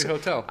Hotel. The Chelsea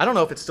Hotel. I don't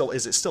know if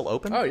is it still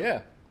open? Oh,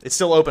 yeah. It's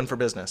still open for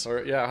business.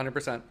 Or, yeah,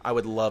 100%. I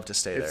would love to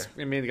stay there.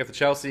 I mean, you got the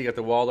Chelsea, you got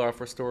the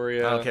Waldorf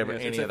Astoria. I don't care about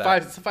any of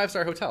that. It's a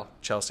 5-star hotel.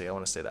 Chelsea, I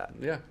want to stay that.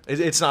 Yeah.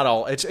 It's not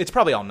all. It's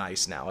probably all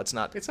nice now. It's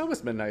not. It's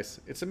always been nice.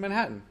 It's in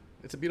Manhattan.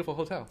 It's a beautiful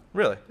hotel.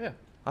 Really? Yeah.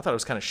 I thought it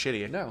was kind of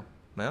shitty. No.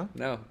 No?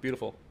 No.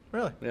 Beautiful.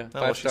 Really? Yeah.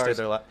 No, 5 stars. stay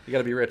there a lot. You got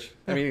to be rich.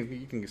 I mean,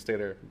 you can stay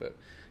there, but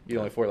you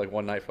only afford like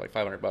one night for like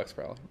 $500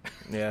 probably.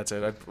 Yeah, that's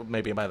it.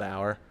 Maybe by the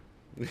hour.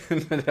 Like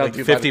 $50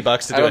 to do a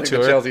tour. I don't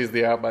think Chelsea's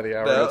the out by the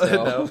hour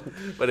hotel. No.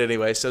 But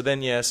anyway, so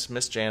then yes,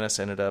 Miss Janice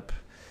ended up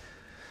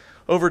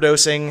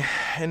overdosing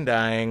and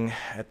dying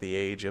at the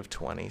age of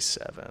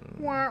 27.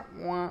 Wah,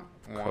 wah,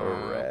 wah.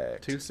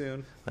 Correct. Too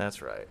soon.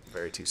 That's right.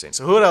 Very too soon.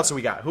 So who else do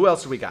we got? Who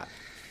else do we got?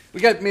 We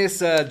got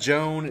Miss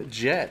Joan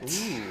Jett.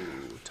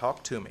 Ooh,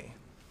 talk to me.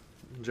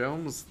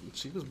 Joan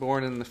she was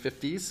born in the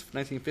 50s,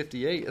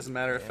 1958, as a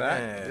matter of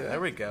fact. Yeah,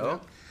 there we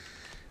go. Yeah.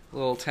 A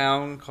little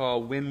town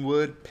called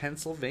Wynwood,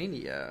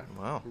 Pennsylvania.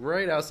 Wow.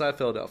 Right outside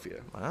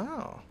Philadelphia.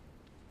 Wow.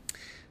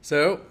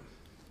 So,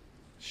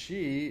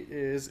 she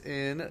is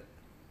in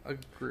a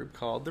group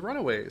called The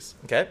Runaways.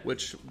 Okay.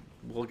 Which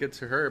we'll get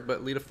to her,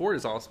 but Lita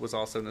Ford was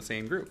also in the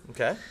same group.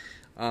 Okay.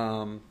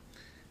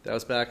 That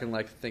was back in,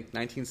 like, I think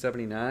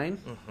 1979.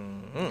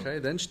 Mm-hmm. Okay.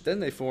 Then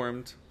they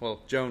formed.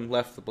 Well, Joan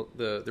left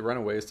the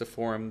Runaways to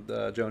form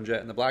the Joan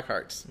Jett and the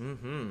Blackhearts.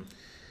 Mm-hmm.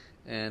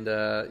 And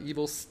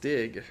Evil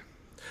Stig.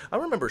 I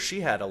remember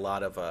she had a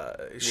lot of.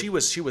 She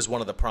was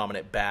one of the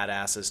prominent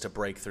badasses to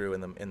break through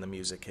in the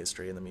music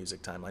history, in the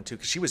music timeline too,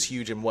 because she was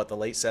huge in the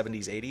late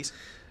 70s, 80s.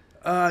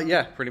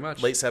 Yeah, pretty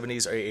much. Late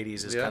 70s or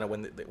 80s is kind of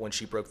when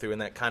she broke through,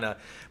 and that kind of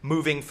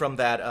moving from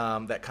that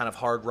kind of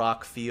hard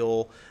rock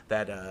feel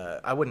that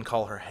I wouldn't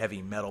call her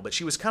heavy metal, but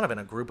she was kind of in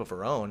a group of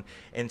her own,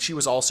 and she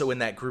was also in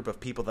that group of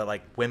people that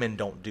like, women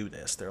don't do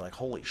this. They're like,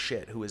 holy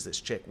shit, who is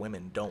this chick?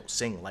 Women don't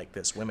sing like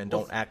this. Women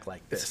don't act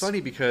like this. It's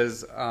funny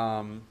because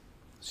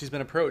she's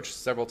been approached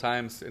several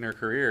times in her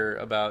career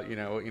about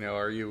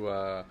are you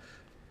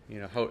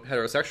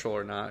heterosexual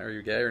or not? Are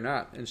you gay or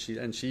not? And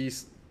she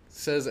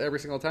says every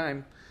single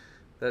time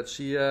that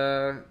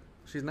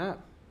she's not.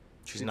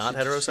 She's not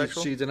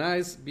heterosexual? She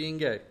denies being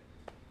gay.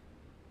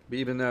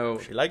 Even though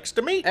she likes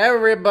to meet.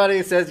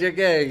 Everybody says you're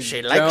gay.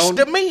 She likes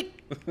to meet.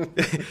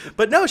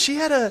 But no, she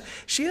had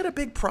a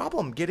big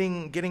problem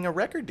getting a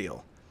record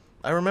deal.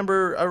 I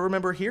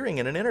remember hearing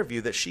in an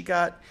interview that she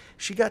got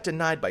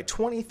denied by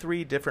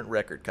 23 different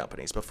record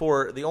companies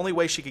before. The only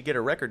way she could get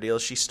a record deal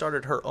is she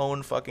started her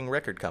own fucking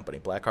record company,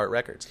 Blackheart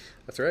Records.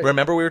 That's right.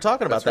 Remember we were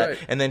talking about that? Right.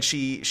 And then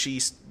she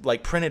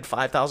like printed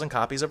 5,000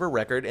 copies of her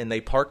record, and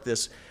they parked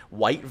this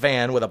white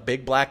van with a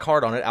big black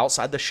heart on it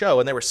outside the show,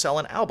 and they were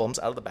selling albums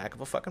out of the back of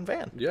a fucking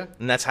van. Yeah.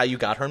 And that's how you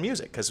got her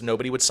music, because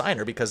nobody would sign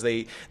her because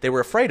they were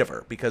afraid of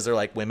her, because they're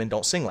like, women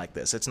don't sing like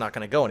this. It's not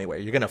going to go anywhere.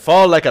 You're going to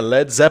fall like a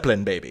Led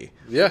Zeppelin baby.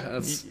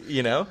 Yeah.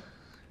 You know?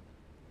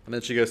 And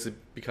then she goes to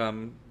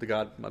become the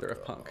godmother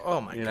of punk. Oh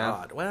my you know?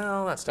 God!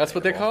 Well, that's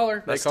what they debatable. call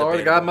her. They That's call her the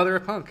debatable. godmother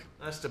of punk.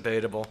 That's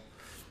debatable.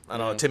 I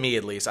don't know. To me,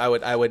 at least, I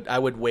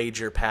would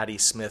wager Patti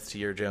Smith to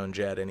your Joan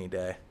Jett any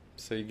day.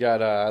 So you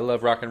got I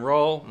Love Rock and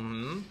Roll,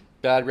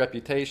 Bad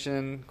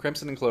Reputation,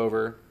 Crimson and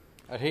Clover,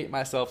 I Hate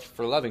Myself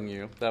for Loving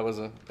You. That was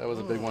a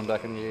big one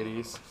back in the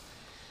 80s.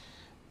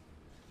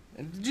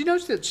 And did you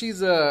notice that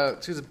she's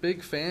a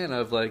big fan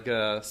of like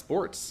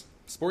sports?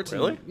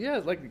 Really? And, yeah,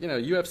 like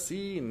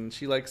UFC, and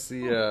she likes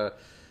the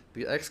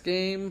X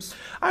Games.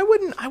 I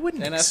wouldn't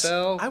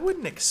NFL. I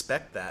wouldn't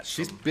expect that.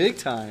 She's from- big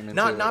time. Into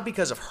not it.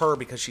 because of her,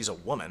 because she's a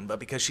woman, but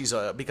because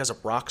because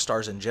of rock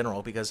stars in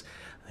general. Because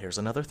here's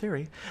another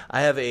theory. I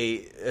have a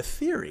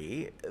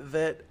theory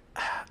that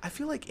I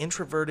feel like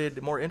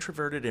more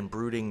introverted and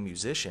brooding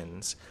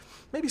musicians,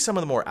 maybe some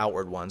of the more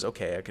outward ones.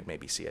 Okay, I could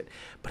maybe see it,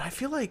 but I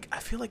feel like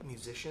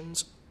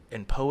musicians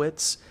and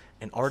poets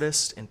and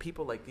artists and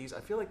people like these,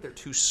 I feel like they're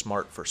too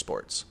smart for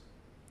sports.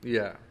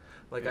 Yeah.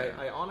 Like Yeah.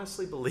 I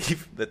honestly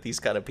believe that these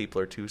kind of people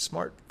are too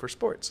smart for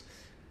sports.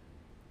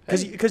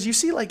 Because you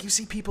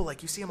see people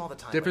like you see them all the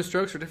time. Different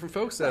strokes for different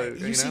folks. Though,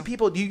 You see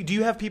people. Do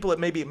you have people that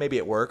maybe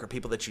at work or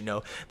people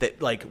that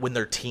that like when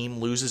their team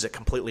loses, it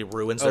completely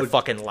ruins their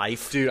fucking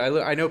life. Dude,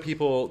 I know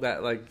people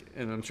that like,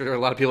 and I'm sure there are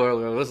a lot of people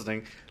who are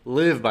listening,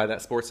 live by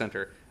that sports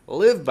center,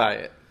 live by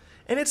it.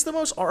 And it's the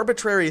most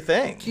arbitrary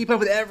thing. Keep up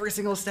with every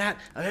single stat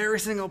of every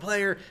single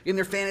player in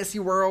their fantasy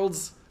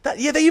worlds.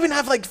 They even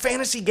have like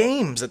fantasy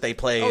games that they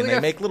play, and they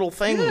make little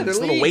things, they're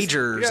little leagues.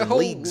 wagers and whole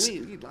leagues.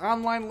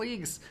 Online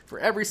leagues for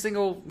every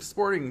single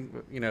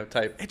sporting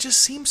type. It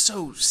just seems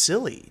so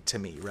silly to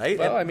me, right?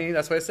 Well, I mean,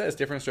 that's what it says.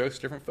 Different strokes,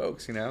 different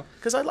folks.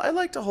 Because I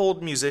like to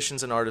hold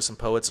musicians and artists and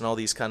poets and all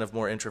these kind of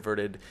more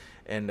introverted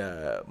and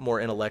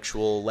more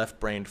intellectual,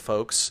 left-brained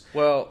folks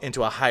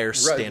into a higher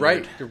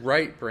standard.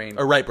 Right brain.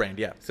 Or right-brained,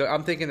 yeah. So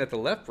I'm thinking that the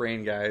left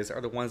brain guys are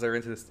the ones that are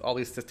into all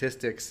these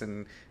statistics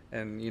and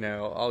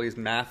all these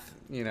math,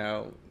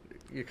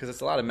 because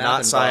it's a lot of math. Not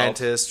involved.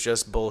 scientists,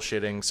 just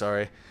bullshitting.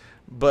 Sorry,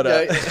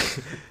 but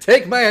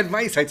take my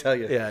advice, I tell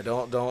you. yeah,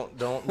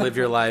 don't live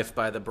your life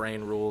by the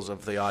brain rules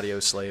of the Audio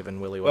Slave and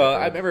Willie White. Well,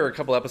 I remember a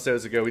couple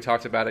episodes ago we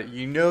talked about it.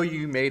 You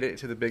made it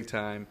to the big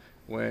time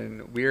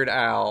when Weird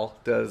Al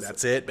does.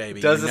 That's it,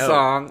 baby. Does a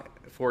song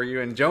for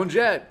you, and Joan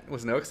Jett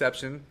was no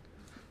exception.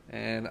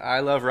 And I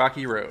Love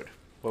Rocky Road.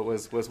 What?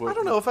 I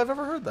don't know if I've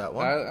ever heard that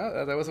one.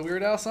 That was a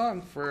Weird Al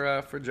song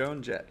for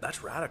Joan Jett.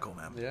 That's radical,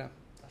 man. Yeah.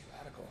 That's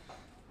radical.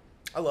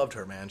 I loved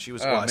her, man. She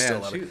was. Oh, I still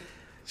love her.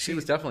 She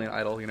was definitely an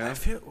idol, I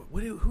feel.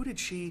 Who did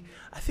she?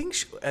 I think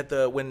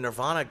when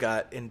Nirvana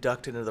got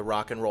inducted into the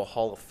Rock and Roll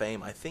Hall of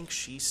Fame, I think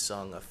she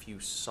sung a few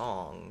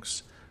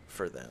songs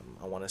for them.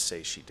 I want to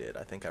say she did.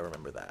 I think I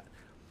remember that.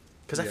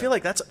 Because I feel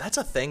like that's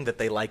a thing that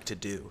they like to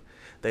do.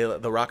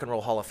 The Rock and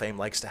Roll Hall of Fame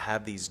likes to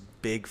have these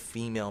big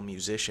female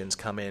musicians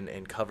come in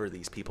and cover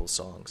these people's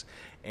songs,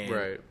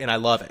 and I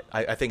love it.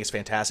 I think it's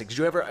fantastic. Did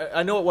you ever?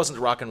 I know it wasn't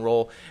rock and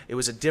roll. It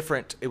was a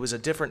different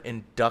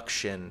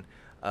induction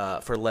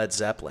for Led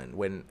Zeppelin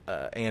when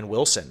Ann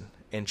Wilson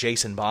and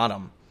Jason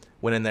Bonham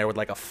went in there with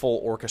like a full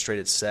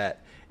orchestrated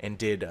set and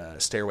did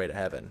Stairway to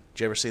Heaven. Did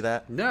you ever see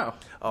that? No.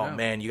 Oh No.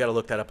 man, you got to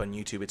look that up on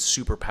YouTube. It's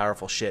super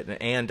powerful shit,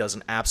 and Ann does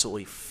an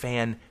absolutely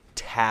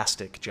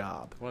fantastic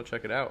job. I want to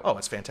check it out. Oh,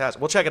 it's fantastic.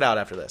 We'll check it out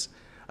after this.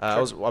 I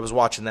was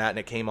watching that, and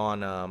it came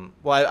on.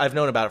 I've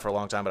known about it for a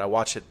long time, but I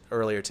watched it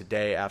earlier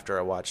today after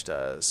I watched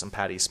some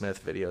Patti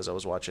Smith videos. I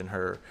was watching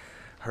her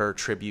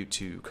tribute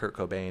to Kurt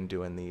Cobain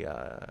doing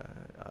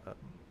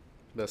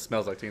The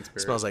Smells Like Teen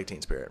Spirit. Smells Like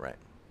Teen Spirit, right?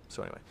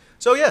 So anyway,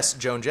 so yes,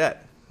 Joan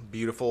Jett,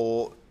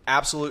 beautiful,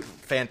 absolute,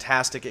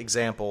 fantastic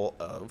example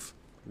of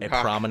a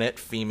Rock. prominent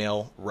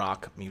female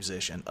rock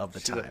musician of the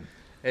She's time.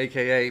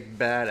 AKA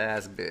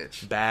badass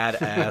bitch.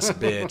 Badass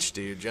bitch,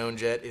 dude. Joan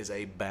Jett is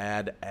a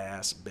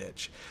badass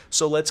bitch.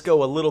 So let's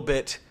go a little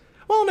bit.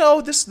 Well,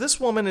 no, this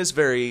woman is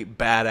very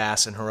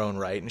badass in her own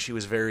right, and she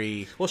was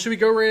very. Well, should we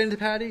go right into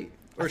Patty?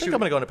 I think I'm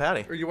gonna go into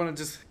Patty. Or you want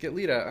to just get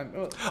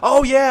Lita?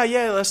 Oh yeah.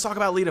 Let's talk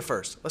about Lita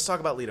first.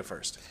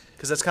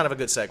 Because that's kind of a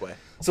good segue.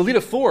 So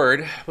Lita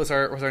Ford was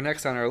our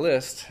next on our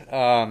list.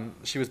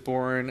 She was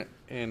born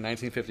in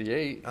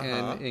 1958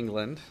 in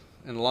England,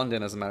 in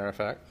London, as a matter of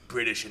fact.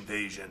 British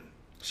invasion.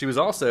 She was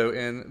also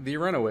in The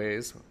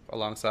Runaways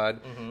alongside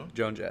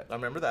Joan Jett. I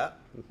remember that.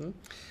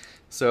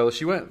 So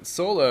she went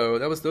solo.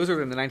 Those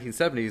were in the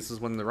 1970s. This is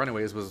when The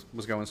Runaways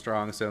was going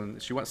strong. So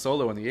she went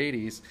solo in the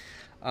 80s.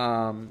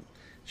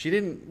 She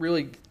didn't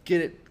really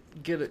get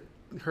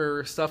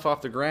her stuff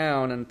off the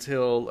ground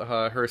until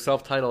her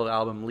self-titled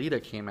album Lita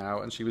came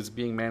out, and she was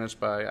being managed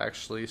by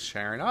actually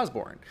Sharon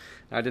Osbourne.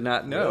 And I did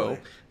not know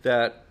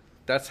that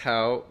that's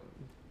how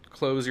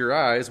Close Your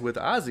Eyes with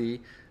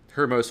Ozzy,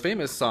 her most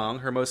famous song,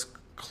 her most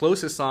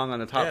closest song on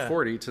the top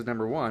 40 to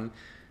number one,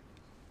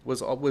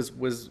 was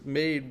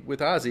made with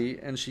Ozzy,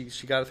 and she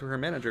got it through her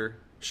manager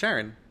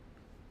Sharon.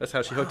 That's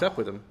how she hooked up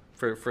with him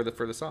for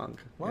the song.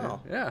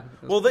 Wow. Yeah.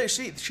 Well,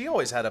 she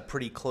always had a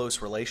pretty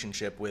close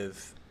relationship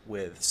with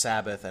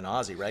Sabbath and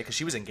Ozzy, right? Because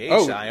she was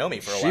engaged to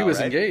Iommi for a while. She was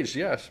right? engaged,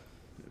 yes.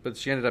 but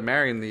she ended up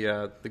marrying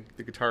the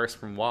guitarist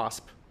from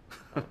Wasp.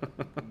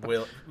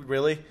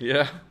 Really?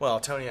 Yeah. Well,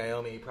 Tony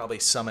Iommi probably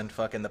summoned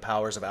fucking the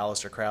powers of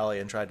Aleister Crowley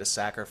and tried to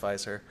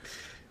sacrifice her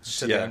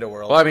to the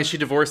underworld. Well, I mean, she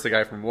divorced the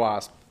guy from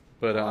Wasp,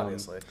 but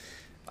obviously,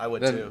 I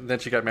would then, too. Then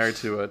she got married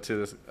to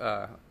this,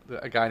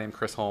 a guy named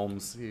Chris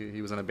Holmes.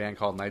 He was in a band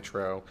called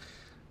Nitro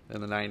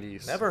in the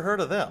 90s. Never heard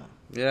of them.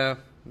 Yeah.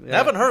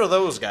 Haven't heard of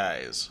those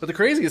guys. But the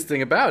craziest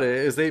thing about it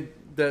is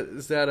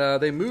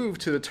they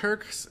moved to the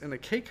Turks and the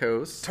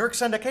Caicos.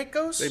 Turks and the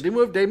Caicos? They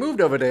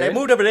moved over there. They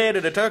moved over there to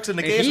the Turks and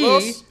the And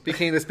Caicos? he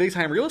became this big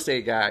time real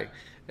estate guy.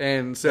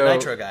 And so The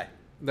Nitro guy.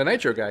 The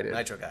Nitro guy did.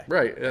 Nitro guy.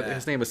 Right. Yeah.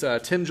 His name was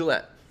Tim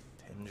Gillette.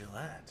 Tim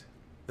Gillette.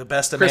 The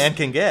best a man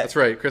can get. That's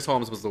right. Chris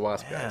Holmes was the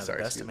Wasp Yeah, guy. Sorry,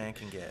 the best a excuse me. man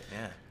can get,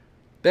 yeah.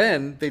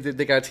 Then they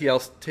got a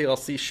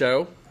TLC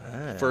show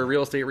Ah. for a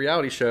real estate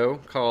reality show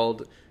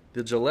called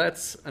The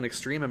Gillettes, An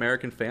Extreme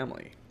American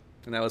Family.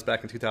 And that was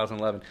back in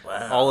 2011.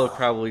 Wow. All of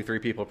probably 3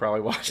 people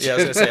probably watched Yeah, I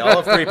was going to say, all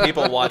of 3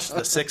 people watched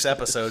the 6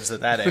 episodes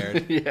that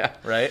aired. Yeah.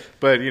 Right?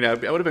 But, it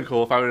would have been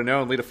cool if I would have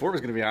known Lita Ford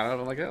was going to be on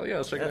it. I'm like, hell yeah,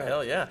 let's check it out.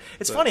 Hell yeah.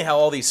 It's funny how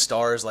all these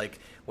stars, like,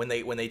 when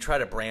they try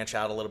to branch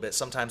out a little bit,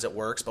 sometimes it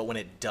works, but when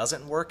it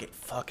doesn't work, it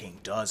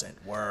fucking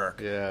doesn't work.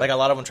 Yeah. Like, a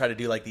lot of them try to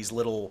do, like, these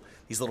little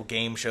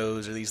game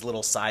shows or these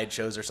little side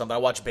shows or something. I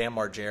watched Bam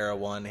Margera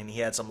one, and he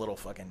had some little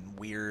fucking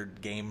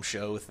weird game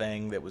show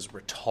thing that was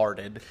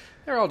retarded.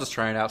 They're all just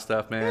trying out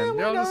stuff, man. Yeah, why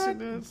They're all not?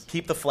 just-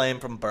 Keep the flame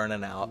from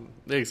burning out.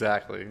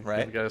 Exactly.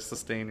 Right. You got to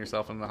sustain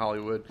yourself in the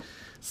Hollywood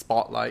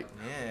spotlight.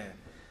 Yeah.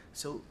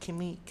 So can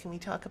we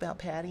talk about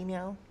Patty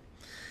now?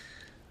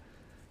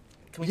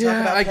 Can we Yeah,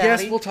 talk about I Patty?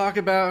 guess we'll talk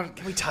about...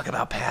 Can we talk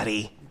about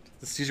Patty?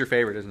 She's your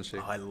favorite, isn't she?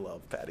 Oh, I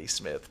love Patty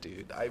Smith,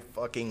 dude. I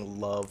fucking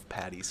love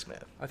Patty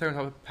Smith. I thought we were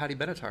talking about Patty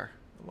Benatar.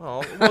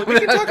 Well, we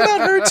can talk about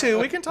her too.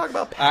 We can talk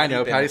about Patty. I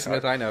know, Patty Benatar.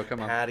 Smith, I know, come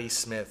on. Patty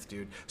Smith,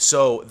 dude.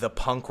 So the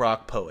punk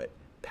rock poet,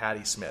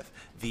 Patty Smith,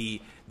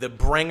 the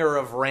bringer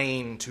of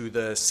rain to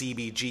the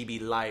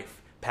CBGB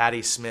life,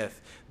 Patty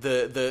Smith,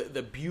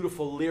 the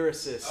beautiful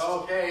lyricist,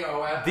 Okay,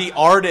 the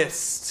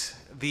artist,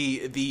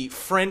 the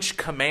French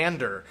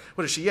commander.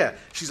 What is she? Yeah,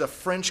 she's a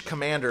French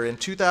commander. In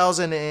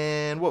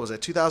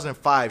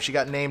 2005, she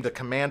got named the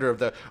commander of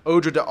the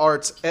Ordre des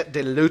Arts et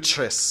de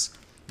Lettres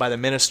by the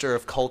Minister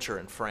of Culture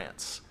in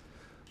France.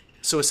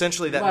 So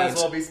essentially that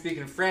means... be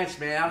speaking French,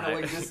 man. I don't know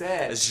what you just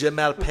said. Je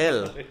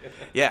m'appelle.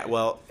 Yeah,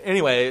 well,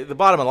 anyway, the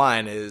bottom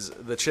line is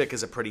the chick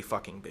is a pretty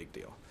fucking big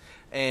deal.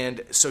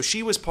 And so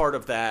she was part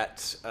of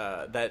that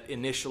that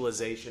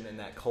initialization and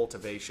that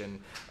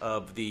cultivation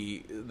of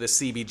the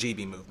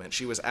CBGB movement.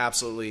 She was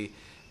absolutely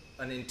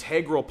an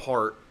integral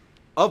part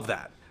of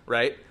that,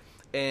 right?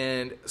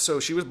 And so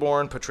she was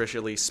born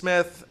Patricia Lee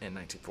Smith in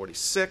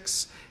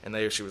 1946, and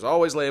there she was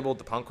always labeled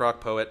the punk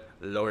rock poet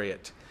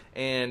laureate.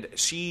 And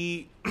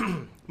she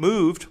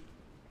moved,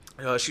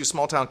 she was a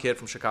small town kid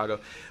from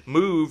Chicago,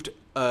 moved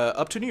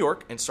up to New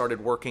York and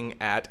started working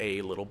at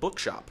a little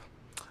bookshop.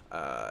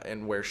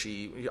 And where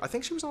I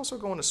think she was also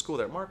going to school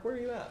there. Mark, where are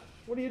you at?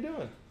 What are you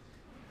doing?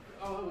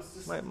 Oh, it was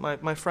just...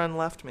 My friend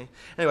left me.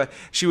 Anyway,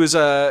 she was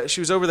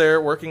over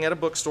there working at a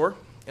bookstore,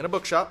 in a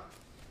bookshop,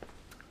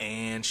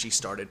 and she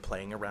started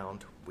playing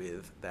around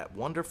with that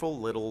wonderful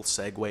little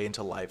segue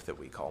into life that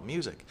we call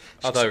music.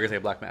 I thought you were going to say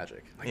Black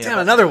Magic. Like, Yeah. damn,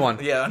 another one.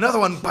 Yeah, another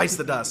one bites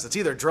the dust. It's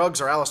either drugs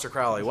or Aleister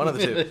Crowley, one of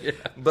the two. Yeah.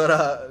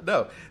 But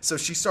no, so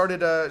she started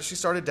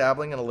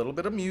dabbling in a little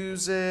bit of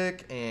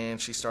music, and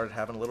she started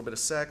having a little bit of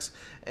sex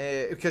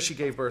because she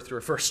gave birth to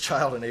her first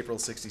child in April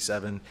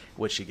 '67,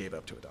 which she gave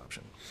up to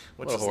adoption.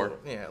 Which What a is whore.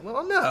 Yeah,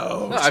 well,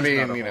 no. No, I she's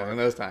mean, not a in whore.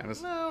 those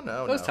times. No,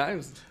 Those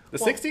times. The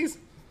Well, 60s?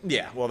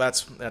 Yeah, well,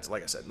 that's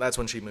like I said. That's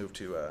when she moved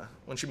to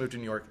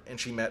New York, and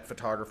she met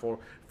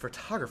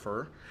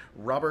photographer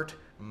Robert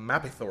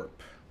Mapplethorpe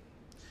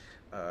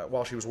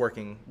while she was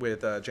working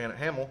with Janet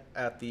Hamill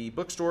at the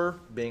bookstore,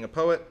 being a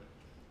poet,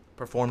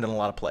 performed in a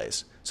lot of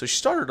plays. So she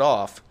started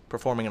off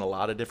performing in a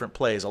lot of different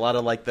plays, a lot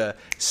of like the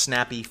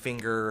snappy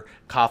finger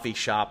coffee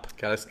shop.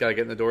 Gotta get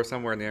in the door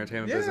somewhere in the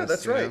entertainment Yeah, business.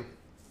 that's you right.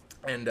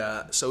 know?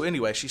 And so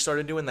anyway, she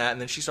started doing that, and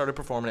then she started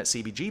performing at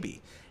CBGB,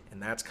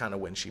 and that's kind of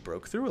when she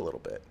broke through a little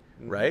bit,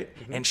 right?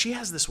 Mm-hmm. And she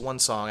has this one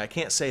song. I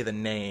can't say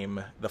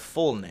the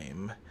full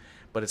name,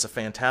 but it's a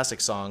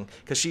fantastic song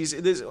because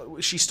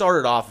she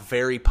started off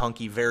very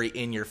punky, very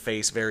in your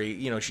face, very,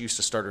 she used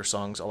to start her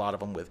songs, a lot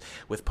of them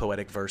with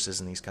poetic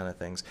verses and these kind of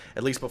things,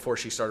 at least before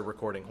she started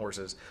recording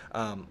Horses.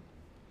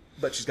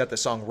 But she's got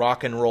this song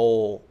Rock and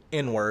Roll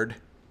Inward.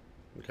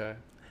 Okay.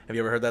 Have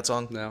you ever heard that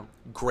song? No.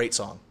 Great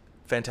song.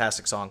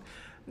 Fantastic song.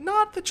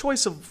 Not the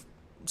choice of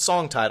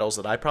song titles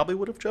that I probably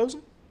would have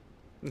chosen,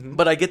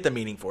 but I get the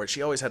meaning for it.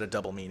 She always had a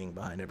double meaning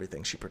behind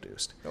everything she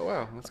produced. Oh,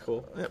 wow. That's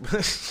cool. Yeah.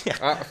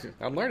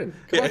 I'm learning.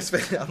 Come Yeah,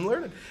 on. I'm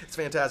learning. It's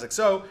fantastic.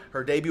 So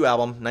her debut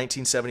album,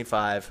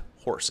 1975,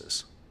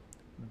 Horses.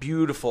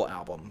 Beautiful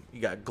album.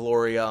 You got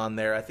Gloria on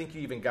there. I think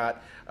you even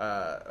got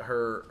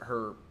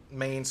her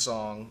main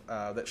song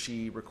that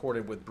she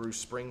recorded with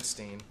Bruce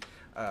Springsteen.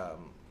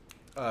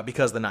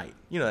 Because the Night.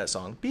 You know that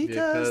song.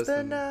 Because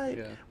the night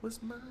yeah.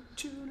 was my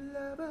two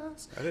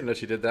lovers. I didn't know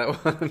she did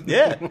that one.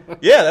 Yeah.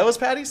 Yeah, that was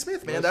Patti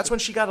Smith, man. That's when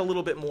she got a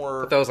little bit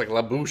more... That was like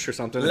La Bouche or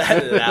something.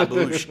 La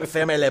bouche.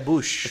 Ferme la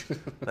bouche.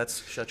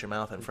 That's shut your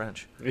mouth in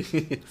French.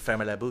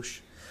 Ferme la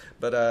bouche.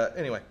 But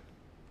anyway.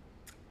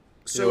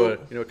 So you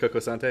know what Coco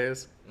Sante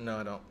is? No,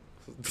 I don't.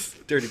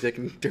 Dirty Dick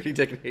in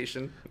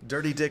Haitian.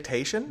 Dirty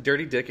dictation?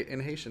 Dirty Dick in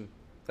Haitian.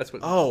 That's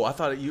what. Oh, I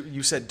thought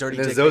you said dirty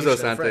And then dictation Zozo in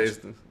Sante French. is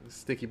the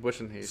Stinky Bush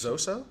in Haitian.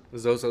 Zoso?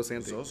 Zozo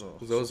Sante.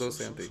 Zozo.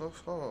 Sante.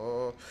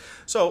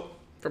 So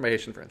For my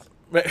Haitian friends.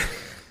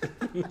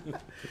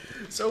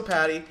 So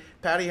Patti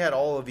had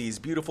all of these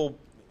beautiful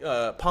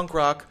punk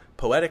rock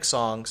poetic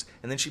songs,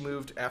 and then she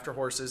moved after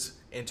Horses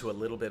into a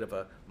little bit of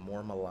a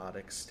more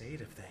melodic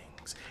state of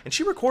things. And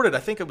she recorded, I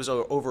think it was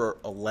over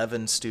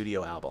 11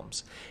 studio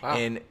albums. Wow.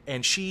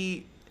 And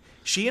she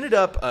ended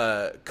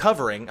up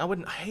covering.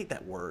 I hate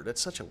that word.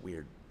 It's such a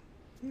weird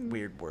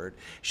word.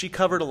 She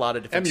covered a lot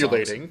of different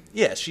Emulating. songs.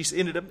 Yes, she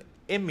ended up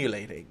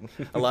emulating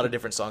a lot of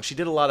different songs. She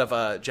did a lot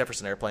of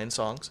Jefferson Airplane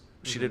songs.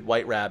 She did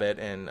White Rabbit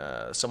and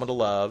Someone to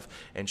Love,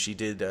 and she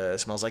did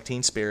Smells Like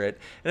Teen Spirit,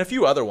 and a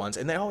few other ones.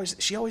 And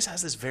she always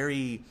has this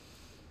very,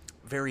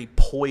 very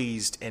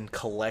poised and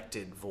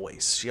collected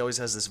voice. She always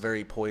has this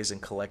very poised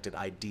and collected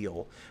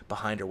ideal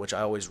behind her, which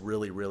I always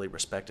really, really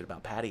respected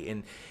about Patti.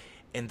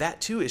 And that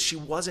too is she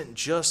wasn't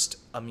just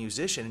a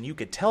musician, and you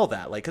could tell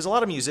that, like, because a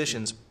lot of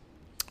musicians.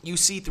 You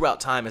see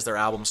throughout time as their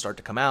albums start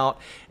to come out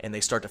and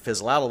they start to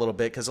fizzle out a little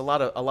bit, because a lot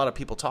of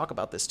people talk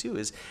about this too,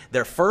 is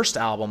their first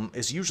album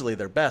is usually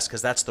their best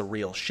because that's the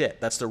real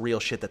shit. That's the real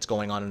shit that's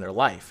going on in their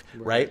life,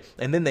 right?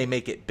 And then they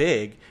make it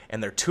big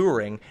and they're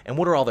touring, and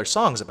what are all their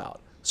songs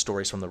about?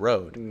 Stories from the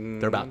road.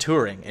 They're about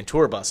touring and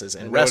tour buses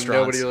and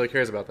restaurants. Nobody really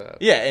cares about that.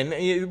 Yeah,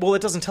 and well,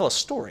 it doesn't tell a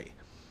story.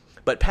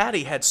 But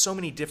Patti had so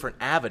many different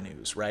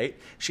avenues, right?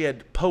 She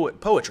had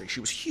poetry. She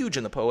was huge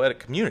in the poetic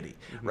community,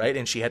 right?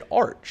 And she had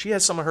art. She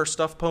has some of her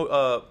stuff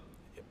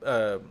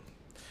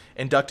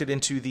inducted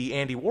into the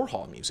Andy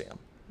Warhol Museum.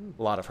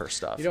 A lot of her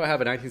stuff. You know, I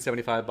have a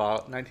 1975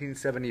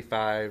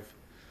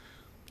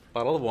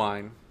 bottle of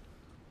wine,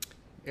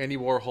 Andy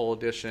Warhol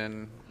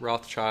edition,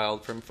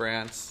 Rothschild from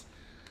France.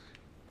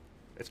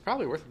 It's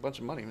probably worth a bunch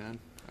of money, man.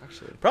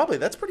 Actually, Probably.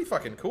 That's pretty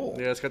fucking cool.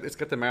 yeah, it's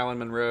got the Marilyn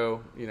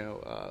Monroe,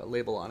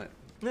 label on it.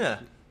 Yeah.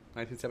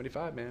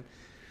 1975, man.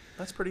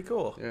 That's pretty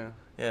cool. Yeah.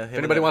 Yeah. If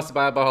anybody wants to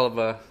buy a bottle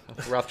of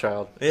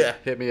Rothschild, Yeah.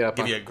 hit me up.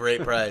 Give you a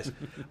great price.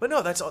 But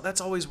no,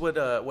 that's always what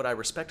I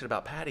respected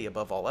about Patti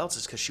above all else,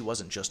 is because she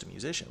wasn't just a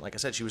musician. Like I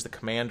said, she was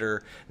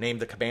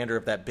named the commander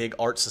of that big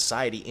art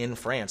society in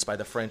France by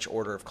the French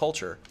Order of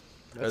Culture,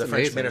 or the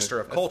French Minister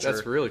of Culture.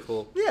 That's really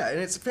cool. Yeah, and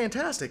it's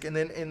fantastic. And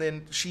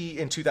then she,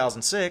 in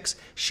 2006,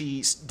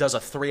 she does a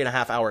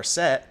 3.5-hour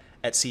set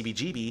at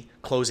CBGB,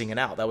 closing it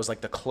out. That was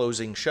like the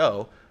closing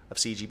show of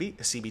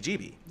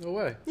CBGB. No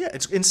way. Yeah,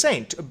 it's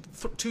insane.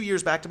 2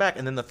 years back to back,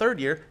 and then the third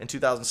year in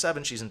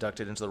 2007, she's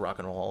inducted into the Rock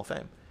and Roll Hall of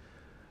Fame.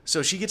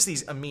 So she gets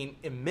these,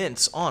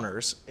 immense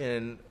honors,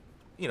 and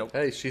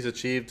Hey, she's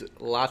achieved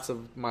lots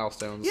of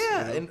milestones.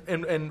 yeah,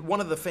 and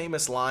one of the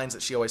famous lines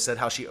that she always said,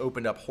 how she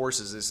opened up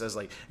Horses, it says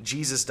like,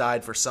 Jesus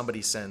died for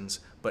somebody's sins,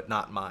 but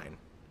not mine.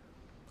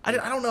 I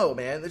don't know,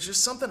 man. There's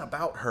just something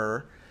about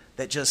her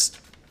that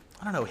just,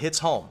 I don't know, hits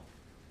home.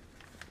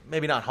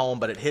 Maybe not home,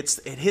 but it hits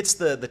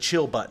the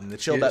chill button, the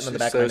chill button on the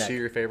back of my neck. So she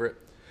your favorite?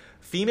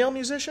 Female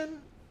musician?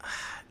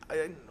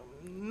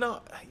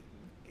 No,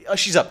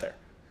 she's up there.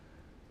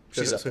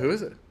 She's up So there. who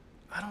is it?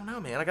 I don't know,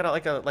 man. I got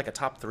like a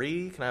top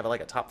 3. Can I have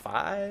like a top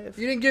 5?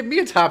 You didn't give me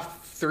a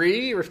top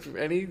 3 or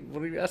any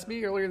when you asked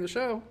me earlier in the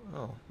show.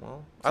 Oh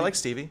well, I like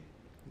Stevie.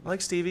 I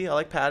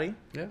like Patti.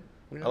 Yeah.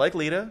 I like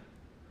Lita.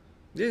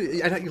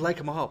 Yeah, I know you like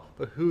them all,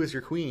 but who is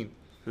your queen?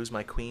 Who's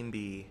my queen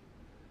bee?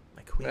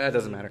 My queen. That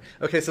doesn't matter.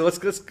 Okay, so let's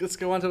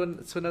go on to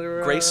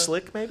another. Grace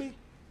Slick, maybe.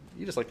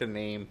 You just like the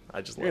name.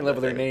 I just You're in love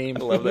love with her name. I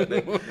love that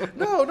name.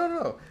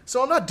 No.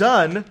 So I'm not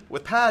done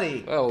with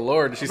Patti. Oh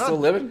Lord, is she I'm still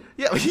not- living?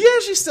 Yeah,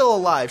 she's still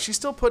alive. She's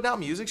still putting out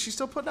music. She's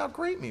still putting out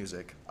great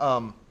music.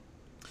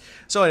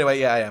 So anyway,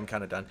 yeah, I am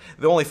kind of done.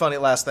 The only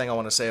last thing I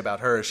want to say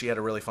about her is she had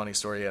a really funny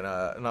story, and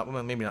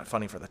maybe not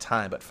funny for the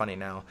time, but funny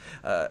now.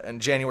 On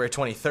January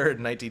 23rd,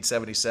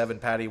 1977,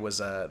 Patti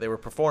was they were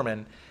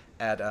performing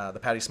at the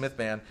Patti Smith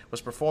Band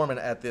was performing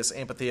at this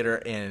amphitheater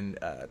in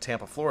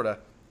Tampa, Florida,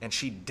 and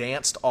she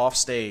danced off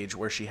stage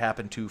where she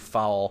happened to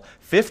fall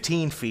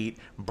 15 feet,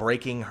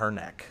 breaking her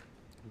neck.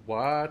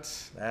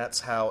 What?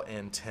 That's how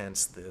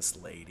intense this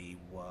lady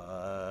was.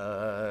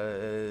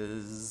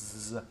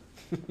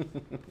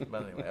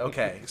 But anyway,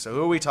 okay, so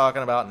who are we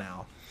talking about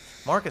now?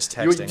 Mark is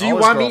texting Do you all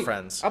his want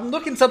girlfriends. I'm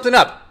looking something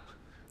up.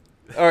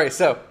 All right,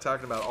 so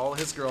Talking about all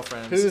his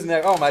girlfriends. who's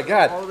next? Oh my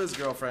God! All of his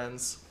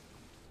girlfriends.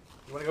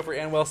 You want to go for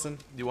Ann Wilson?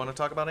 Do you want to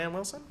talk about Ann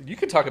Wilson? You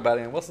can talk about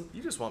Ann Wilson.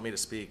 You just want me to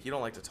speak. You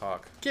don't like to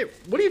talk.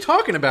 What are you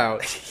talking about?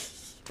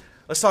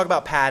 Let's talk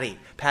about Patti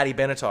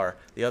Benatar,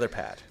 the other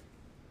Pat.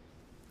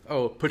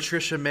 Oh,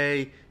 Patricia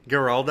May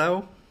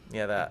Geraldo.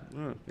 Yeah, that.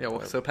 Yeah,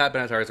 well, so Pat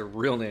Benatar's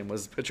real name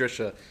was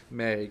Patricia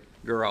May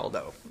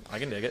Geraldo. I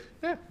can dig it.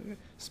 Yeah,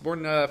 she's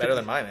born Better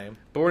than my name.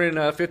 born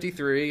in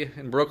 53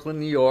 in Brooklyn,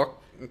 New York.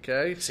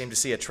 Okay, Seem to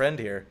see a trend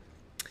here.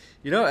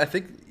 you know, I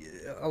think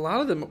a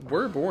lot of them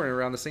were born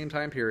around the same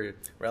time period.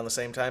 Around the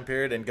same time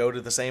period and go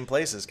to the same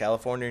places,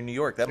 California and New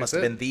York. That must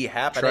have That's been it. the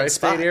happening Tri-state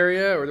spot.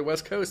 area or the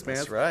West Coast, man.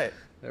 That's right.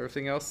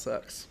 Everything else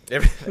sucks.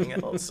 Everything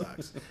else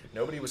sucks.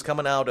 Nobody was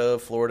coming out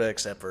of Florida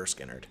except for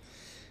Skinnerd.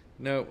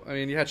 No, I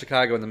mean, you had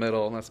Chicago in the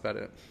middle, and that's about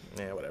it.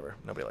 Yeah, whatever.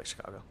 Nobody likes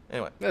Chicago.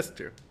 Anyway. That's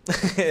true.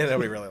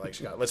 Nobody really likes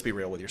Chicago. Let's be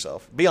real with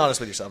yourself. Be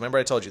honest with yourself. Remember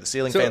I told you the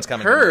ceiling So fan's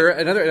coming. her,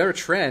 tonight. another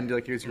trend,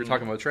 like you were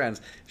talking about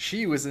trends,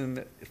 she was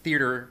in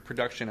theater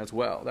production as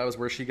well. That was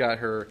where she got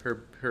her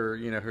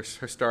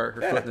start,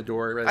 her Yeah. foot in the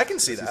door. I can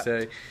see as you that.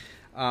 say.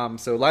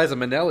 So Liza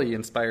Minnelli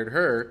inspired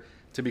her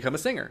to become a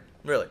singer.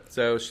 Really?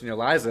 So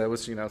Liza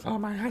was, oh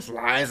my gosh,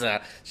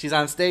 Liza, she's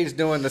on stage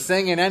doing the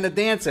singing and the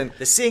dancing.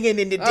 The singing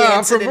and the Oh, dancing.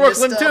 I'm from and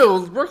Brooklyn the stuff.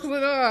 too.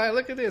 Brooklyn,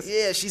 look at this.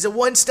 Yeah, she's a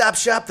one-stop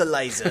shop, the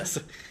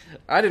Liza.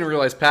 I didn't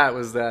realize Pat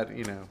was that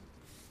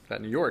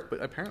New York, but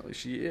apparently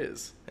she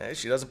is. Hey,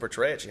 she doesn't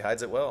portray it. She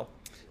hides it well.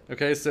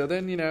 Okay, so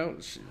then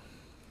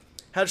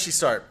How did she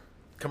start?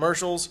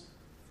 Commercials?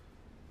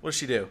 What does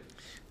she do?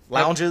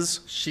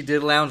 Lounges? she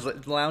did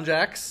lounge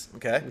acts.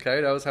 Okay.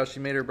 Okay, that was how she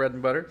made her bread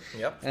and butter.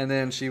 Yep. And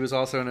then she was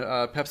also in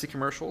Pepsi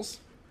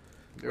commercials.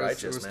 There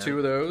Righteous, was man. 2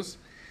 of those.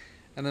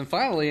 And then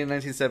finally, in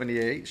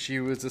 1978, she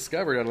was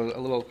discovered at a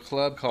little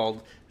club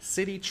called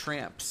City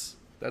Tramps.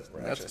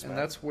 Righteous, man.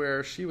 That's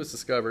where she was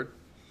discovered.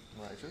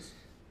 Righteous.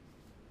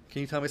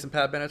 Can you tell me some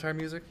Pat Benatar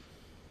music?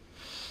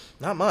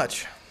 Not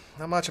much.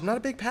 Not much. I'm not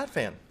a big Pat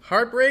fan.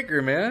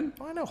 Heartbreaker, man.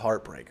 Well, I know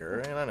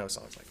Heartbreaker, and I know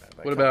songs like that.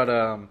 but What come on.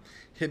 about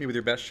Hit Me With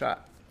Your Best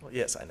Shot? Well,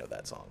 yes, I know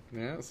that song.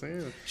 Yeah, see.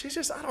 She's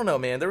just, I don't know,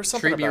 man. There was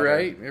something Treat Me about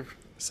Right. her.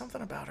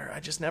 Something about her. I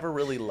just never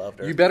really loved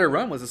her. You Better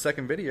Run was the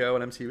second video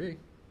on MTV.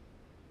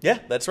 Yeah,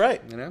 that's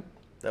right. You know?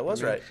 That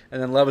was right.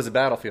 And then Love Is a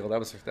Battlefield. That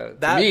was to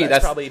That- me.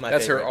 that's probably my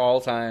That's her favorite.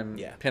 all-time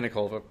Yeah.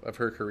 pinnacle of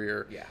her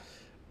career. Yeah.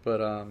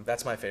 But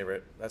That's my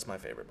favorite. That's my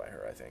favorite by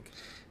her, I think.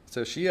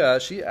 so she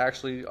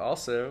actually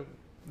also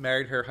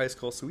married her high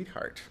school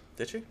sweetheart.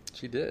 Did she?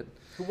 She did.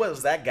 Who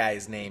was that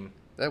guy's name?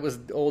 That was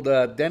old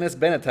Dennis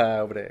Benatar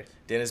over there.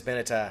 Dennis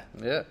Benatar.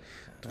 Yeah.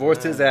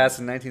 Divorced his ass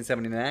in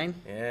 1979.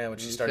 Yeah, when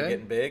she started Okay.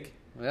 getting big.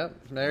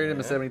 Yep. Married him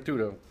in Yeah. 72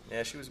 though.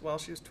 Yeah, she was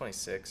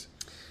 26.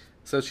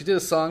 So she did a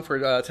song for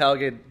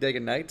Talladega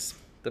Nights,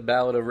 the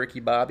Ballad of Ricky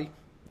Bobby.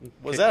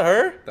 Was that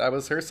her? That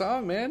was her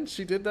song, man.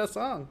 She did that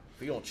song.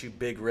 If you don't chew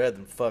Big Red,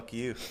 then fuck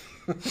you.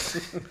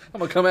 I'm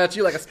gonna come at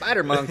you like a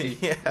spider monkey.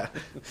 Yeah.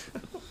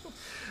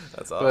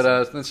 That's awesome.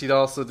 But then she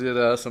also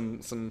did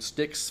some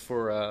sticks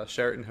for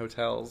Sheraton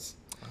Hotels,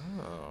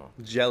 Oh.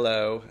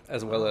 Jello,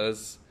 as well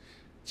as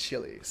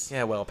Chili's.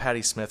 Yeah, well,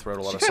 Patti Smith wrote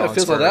a lot She of kind songs of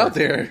fizzled for her. out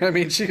there. I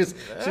mean, she was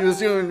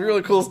doing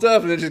really cool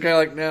stuff, and then she's kind of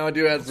like, "No, I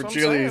do ads for That's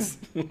what I'm Chili's."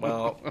 saying.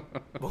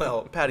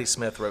 well, Patti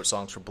Smith wrote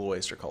songs for Blue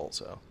Oyster Cult,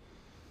 so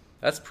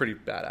That's pretty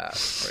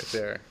badass right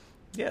there.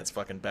 yeah, it's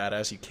fucking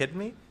badass. You kidding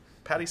me?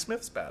 Patti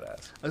Smith's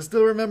badass. I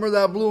still remember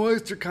that Blue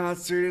Oyster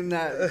concert, and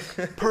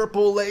that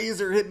purple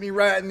laser hit me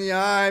right in the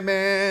eye,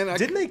 man.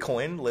 Didn't they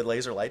coin the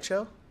laser light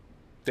show?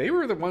 They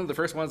were one of the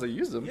first ones that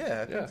used them.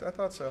 I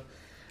thought so.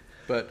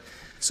 But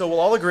So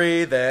we'll all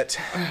agree that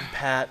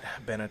Pat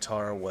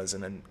Benatar was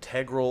an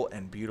integral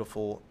and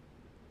beautiful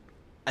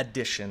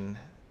addition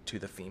to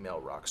the Female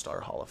Rock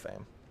Star Hall of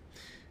Fame.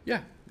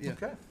 yeah.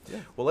 Okay.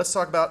 Well, let's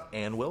talk about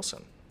Ann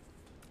Wilson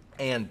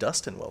and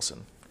Dustin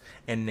Wilson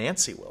and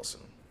Nancy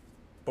Wilson.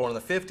 Born in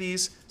the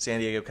 50s, San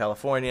Diego,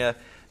 California.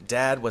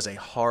 Dad was a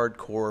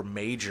hardcore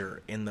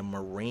major in the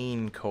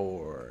Marine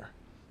Corps,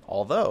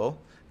 although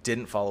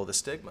didn't follow the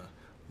stigma.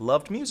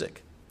 Loved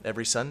music.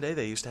 Every Sunday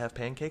they used to have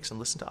pancakes and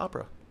listen to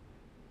opera.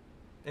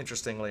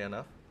 Interestingly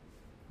enough.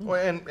 Well,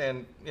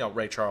 and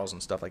Ray Charles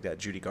and stuff like that,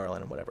 Judy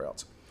Garland and whatever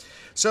else.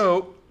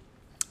 So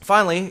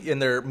finally, in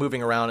their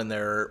moving around in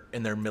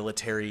their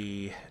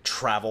military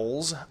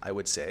travels, I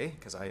would say,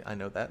 because I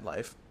know that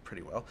life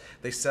pretty well,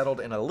 they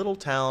settled in a little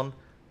town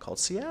called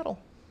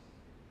Seattle.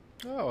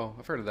 Oh,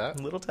 I've heard of that.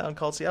 A little town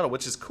called Seattle,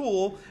 which is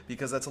cool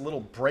because that's a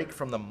little break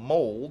from the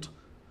mold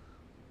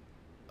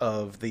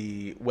of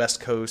the West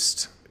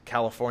Coast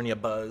California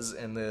buzz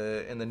and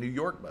the New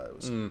York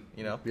buzz. You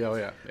know?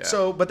 Yeah.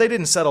 So, but they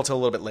didn't settle till a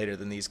little bit later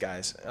than these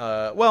guys.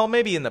 Well,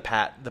 maybe in the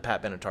Pat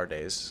Benatar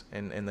days,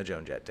 in the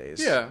Joan Jett days.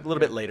 Yeah. A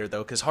little bit later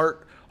though, because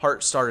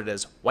Hart started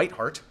as White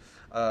Hart,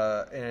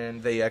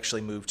 and they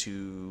actually moved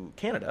to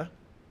Canada,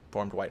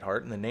 formed White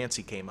Hart, and then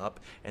Nancy came up,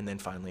 and then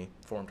finally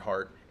formed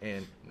Hart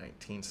in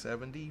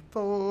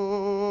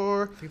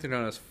 1974. I think they're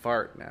known as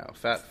Fart now.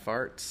 Fat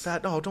Farts.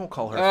 Fat? Oh, don't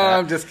call her Oh, fat.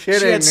 I'm just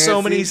kidding. She had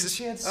so many. Nancy.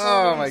 She had so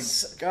Oh many. my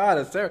God,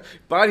 it's there.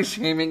 Body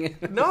shaming.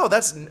 No,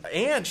 that's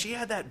and she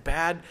had that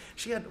bad.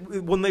 She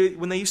had when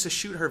they used to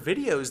shoot her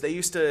videos, they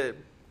used to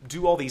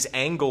do all these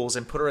angles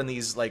and put her in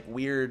these like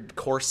weird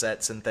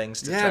corsets and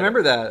things. To Yeah, try I to-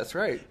 remember that. That's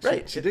right.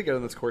 Right. She did go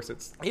in those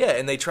corsets. Yeah,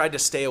 and they tried to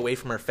stay away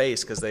from her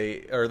face because they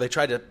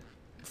tried to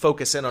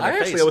focus in on her I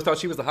face. actually always thought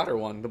she was the hotter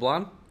one, the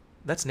blonde.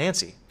 That's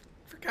Nancy.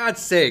 For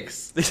God's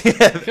sakes.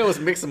 Yeah. You always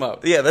mix them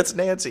up. Yeah, that's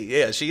Nancy.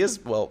 Yeah, she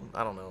is. Well,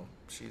 I don't know.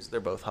 They're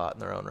both hot in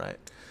their own right.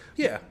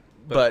 Yeah.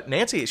 But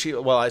Nancy,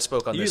 I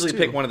spoke on You this usually too.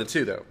 pick one of the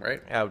two, though,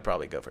 right? I would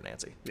probably go for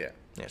Nancy. Yeah.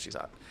 Yeah, she's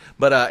hot.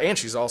 But and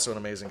she's also an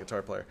amazing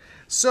guitar player.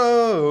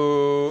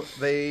 So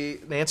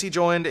Nancy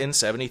joined in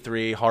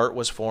 73. Heart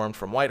was formed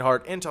from White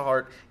Heart into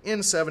Heart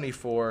in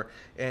 74,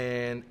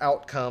 and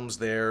out comes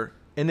their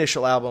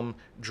initial album,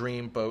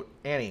 Dreamboat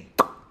Annie.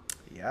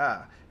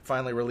 Yeah.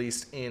 Finally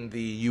released in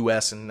the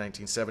US in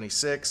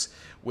 1976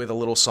 with a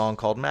little song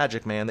called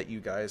Magic Man that you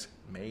guys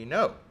may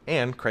know.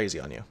 And Crazy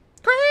on You.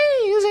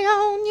 Crazy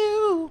on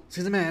You.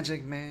 She's a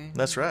magic man.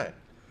 That's right.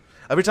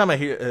 Every time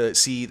I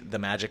see The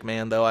Magic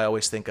Man, though, I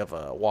always think of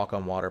Walk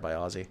on Water by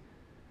Ozzy.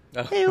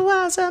 Oh. He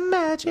was a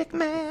magic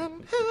man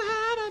who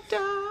had a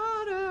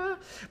daughter.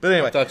 But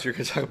anyway. I thought you were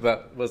going to talk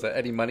about, was that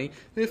Eddie Money?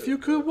 If you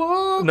could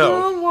walk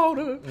No. on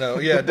water. No,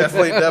 yeah,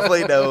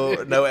 definitely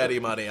no Eddie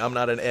Money. I'm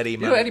not an Eddie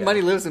Money. You know Eddie guy.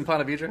 Money lives in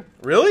Ponte Vedra?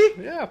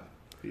 Really? Yeah,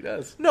 he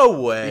does. No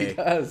He way.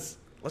 does.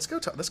 Let's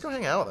go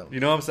hang out with him. You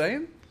know what I'm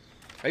saying?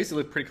 I used to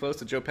live pretty close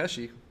to Joe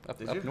Pesci up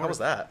Did up you? north. How was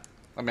that?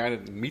 I mean, I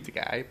didn't meet the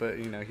guy, but,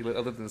 you know, I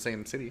lived in the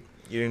same city.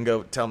 You didn't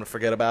go tell him to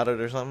forget about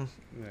it or something?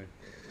 Yeah.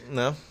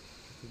 No?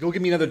 Go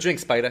give me another drink,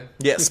 Spider.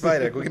 Yeah,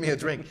 Spider, go give me a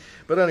drink.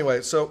 But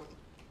anyway, so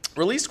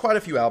released quite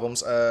a few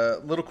albums.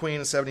 Little Queen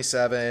in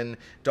 77,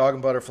 Dog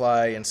and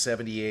Butterfly in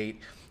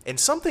 78. And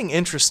something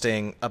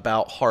interesting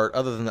about Heart,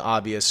 other than the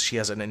obvious, she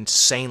has an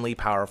insanely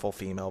powerful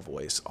female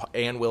voice.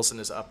 Ann Wilson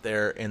is up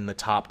there in the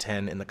top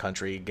 10 in the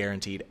country,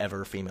 guaranteed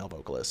ever female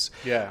vocalists.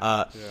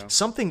 Yeah.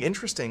 Something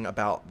interesting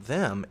about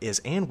them is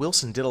Ann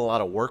Wilson did a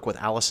lot of work with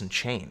Alice in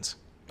Chains.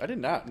 I did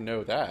not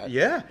know that.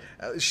 Yeah,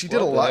 she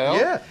did What a the lot.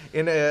 hell?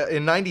 Yeah,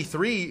 in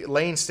 '93,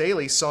 Lane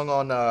Staley sung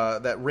on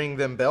that "Ring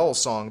Them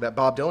Bells" song that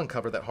Bob Dylan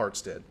cover that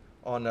Hearts did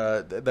on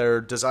their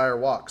 "Desire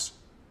Walks,"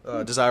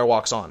 "Desire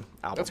Walks On"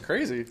 album. That's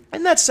crazy.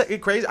 And that's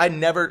crazy. I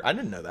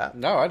didn't know that.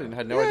 No, I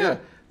had no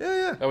idea.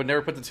 Yeah. I would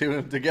never put the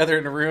two together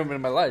in a room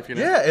in my life, you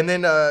know? Yeah, and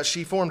then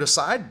she formed a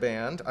side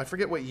band. I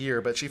forget what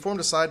year, but she formed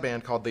a side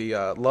band called the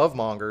Love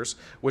Mongers,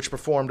 which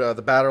performed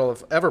the Battle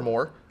of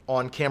Evermore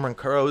on Cameron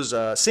Crowe's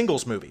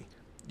Singles movie.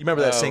 You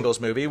remember that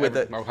Singles movie with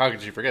the? Oh, how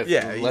could you forget?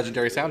 Yeah, The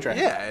legendary soundtrack.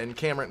 Yeah, and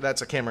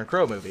that's a Cameron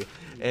Crowe movie,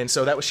 and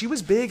so she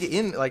was big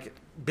in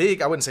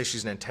big. I wouldn't say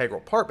she's an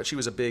integral part, but she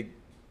was a big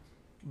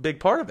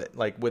part of it,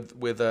 like with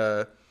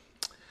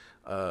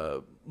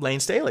Lane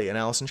Staley and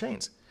Alice in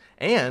Chains,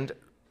 and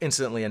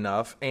incidentally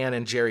enough, Ann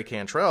and Jerry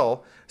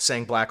Cantrell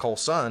sang "Black Hole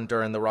Sun"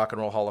 during the Rock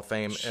and Roll Hall of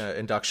Fame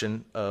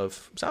induction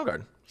of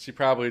Soundgarden. She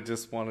probably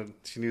just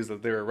she knew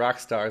that they were rock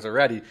stars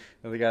already,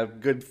 and they got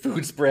good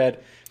food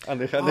spread on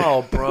the.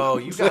 Oh, bro,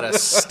 you gotta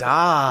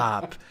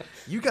stop!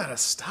 You gotta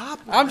stop!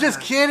 I'm just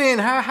kidding.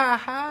 Ha ha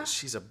ha.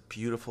 She's a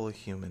beautiful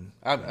human.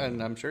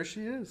 And I'm sure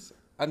she is.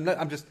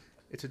 I'm just.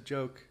 It's a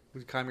joke.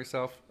 Would you calm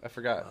yourself? I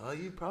forgot.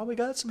 You probably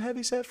got some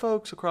heavy-set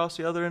folks across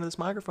the other end of this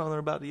microphone that are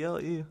about to yell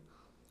at you.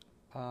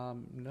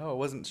 No, I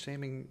wasn't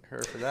shaming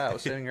her for that. I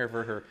was shaming her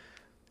for her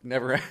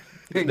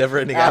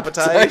never-ending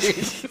appetite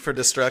for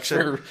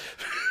destruction.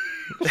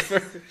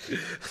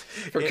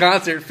 For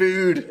concert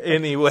food.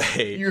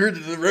 Anyway, You heard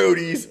the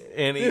roadies.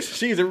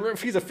 She's a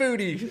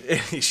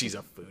foodie. She's a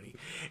foodie.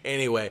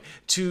 Anyway,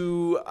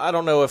 I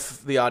don't know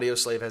if the Audio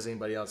Slave has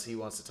anybody else he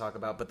wants to talk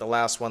about, but the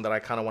last one that I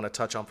kind of want to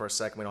touch on for a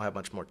second, we don't have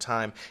much more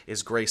time,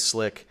 is Grace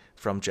Slick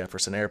from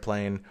Jefferson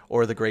Airplane,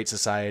 or The Great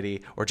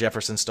Society, or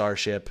Jefferson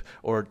Starship,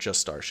 or just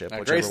Starship.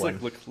 Grace one.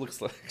 Slick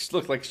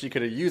looked like she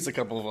could have used a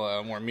couple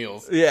of more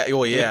meals. Yeah,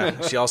 well,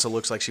 yeah. She also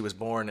looks like she was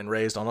born and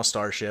raised on a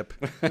starship.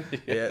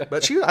 Yeah,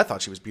 but I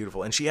thought she was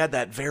beautiful, and she had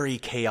that very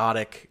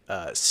chaotic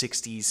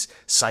 '60s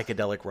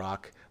psychedelic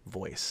rock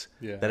voice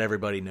that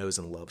everybody knows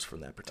and loves from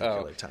that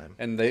particular time.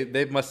 And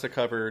they must have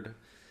covered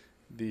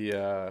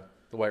the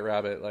White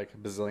Rabbit like a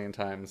bazillion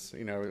times,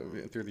 you know,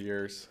 through the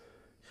years.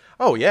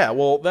 Oh yeah,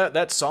 well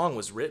that song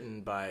was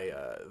written by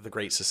the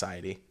Great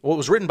Society. Well, it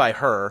was written by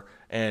her,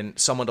 and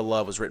 "Someone to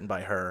Love" was written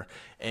by her,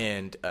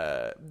 and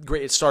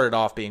it started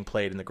off being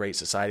played in the Great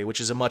Society, which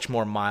is a much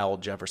more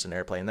mild Jefferson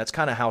Airplane. That's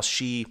kind of how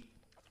she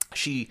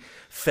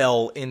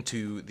fell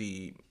into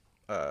the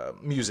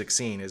music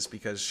scene, is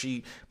because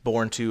she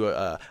born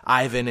to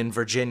Ivan in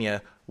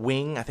Virginia.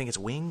 Wing, I think it's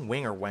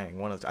Wing or Wang.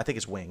 I think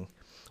it's Wing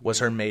was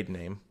her maiden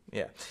name.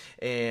 Yeah,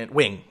 and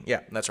Wing.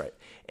 Yeah, that's right.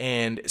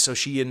 And so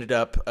she ended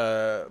up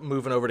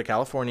moving over to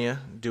California,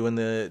 doing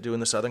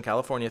the Southern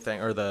California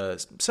thing, or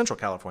the Central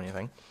California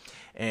thing,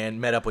 and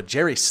met up with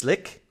Jerry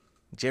Slick.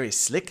 Jerry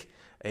Slick,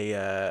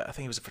 I think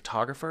he was a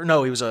photographer.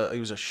 No, he was a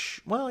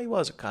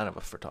kind of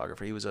a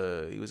photographer. He was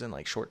in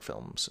like short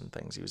films and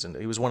things. He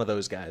was one of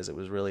those guys that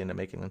was really into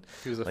making.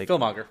 He was a like,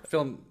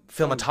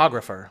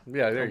 filmographer.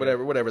 Yeah, there you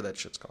go. whatever that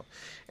shit's called.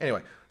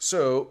 Anyway,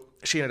 so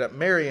she ended up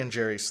marrying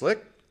Jerry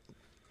Slick,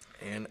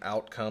 and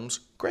out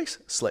comes Grace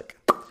Slick.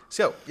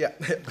 So yeah,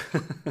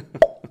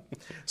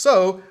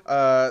 so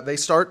they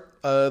start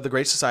the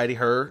Great Society.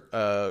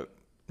 Her,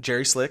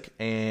 Jerry Slick,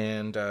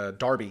 and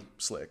Darby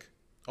Slick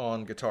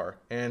on guitar,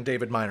 and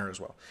David Miner as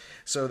well.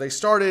 So they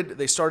started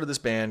this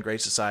band,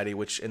 Great Society,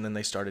 and then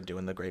they started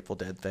doing the Grateful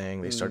Dead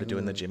thing. They started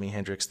doing the Jimi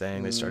Hendrix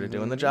thing. They started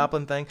doing the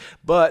Joplin thing.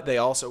 But they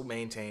also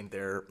maintained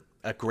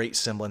a great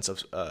semblance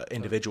of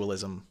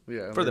individualism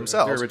for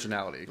themselves. Their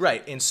originality.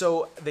 Right. And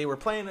so they were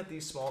playing at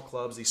these small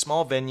clubs, these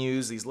small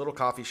venues, these little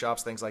coffee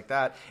shops, things like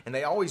that. And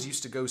they always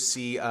used to go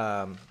see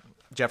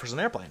Jefferson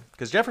Airplane,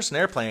 because Jefferson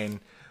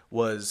Airplane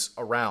was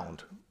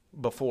around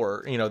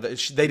before,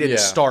 they didn't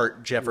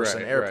start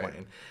Jefferson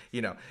Airplane,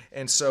 right.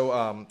 And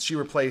so she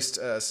replaced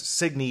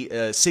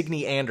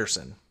Signe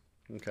Anderson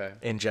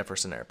in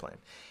Jefferson Airplane.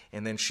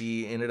 And then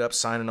she ended up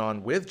signing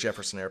on with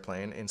Jefferson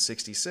Airplane in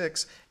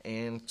 '66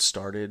 and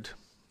started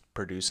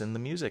producing the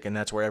music. And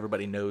that's where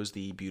everybody knows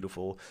the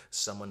beautiful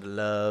Someone to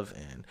Love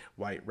and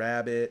White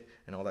Rabbit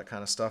and all that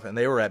kind of stuff. And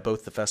they were at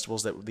both the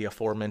festivals, that the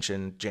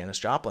aforementioned Janis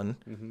Joplin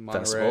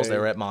festivals. They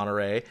were at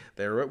Monterey.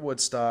 They were at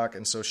Woodstock.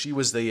 And so she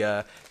was the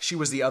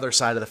other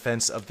side of the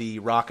fence of the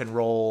rock and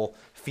roll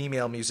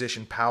female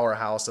musician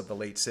powerhouse of the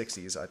late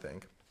 '60s, I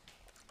think.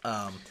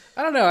 I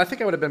don't know. I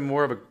think I would have been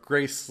more of a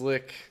Grace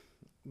Slick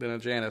than a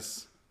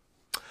Janis.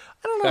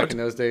 I don't know. Back in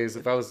those days,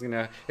 if I was,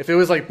 if it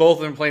was like both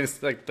of them playing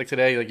like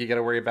today, like you got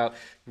to worry about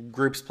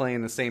groups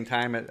playing the same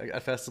time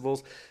at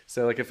festivals.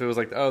 So like if it was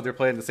like, oh, they're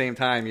playing at the same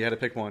time, you had to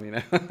pick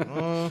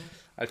one,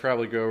 I'd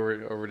probably go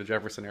over to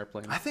Jefferson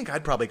Airplane. I think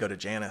I'd probably go to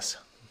Janis.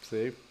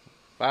 See,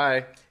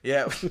 bye.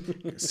 Yeah,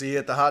 see you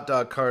at the hot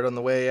dog cart on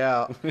the way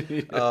out.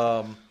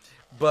 Yeah.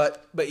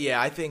 But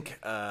yeah, I think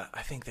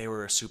they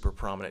were a super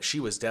prominent. She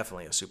was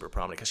definitely a super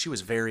prominent because she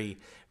was very,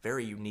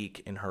 very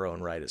unique in her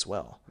own right as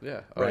well.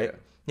 Yeah. Right. Yeah.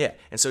 Yeah,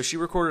 and so she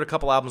recorded a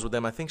couple albums with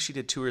them. I think she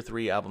did 2 or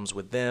 3 albums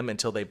with them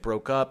until they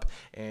broke up,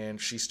 and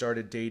she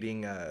started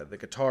dating the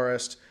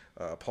guitarist,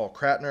 Paul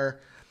Kratner,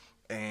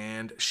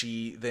 and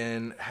she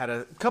then had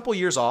a couple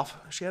years off.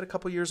 She had a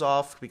couple years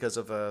off because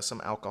of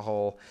some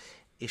alcohol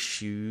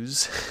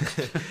issues,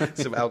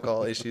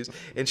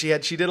 and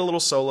she did a little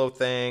solo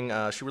thing.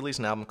 She released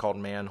an album called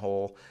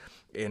Manhole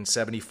in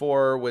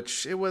 '74,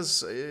 which it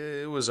was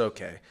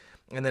okay.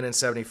 And then in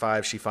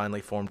 '75, she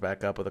finally formed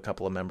back up with a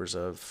couple of members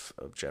of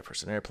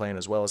Jefferson Airplane,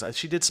 as well as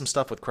she did some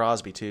stuff with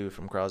Crosby too,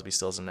 from Crosby,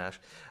 Stills and Nash.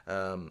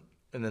 And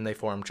then they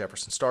formed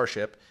Jefferson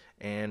Starship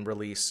and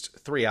released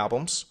 3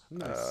 albums: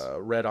 Nice.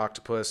 Red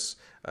Octopus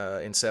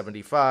in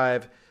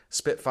 '75,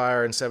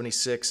 Spitfire in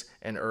 '76,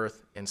 and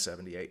Earth in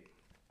 '78.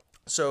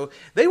 So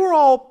they were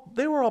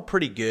all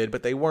pretty good,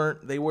 but they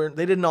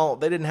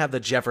didn't have the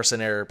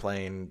Jefferson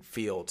Airplane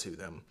feel to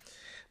them.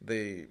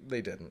 They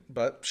didn't.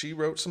 But she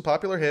wrote some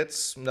popular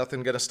hits.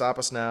 Nothing Gonna Stop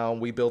Us Now.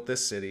 We Built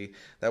This City.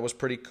 That was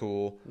pretty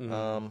cool.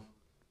 Mm-hmm.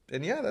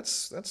 And yeah,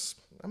 that's.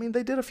 I mean,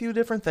 they did a few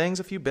different things,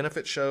 a few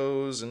benefit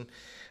shows, and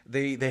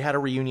they had a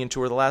reunion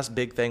tour. The last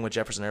big thing with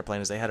Jefferson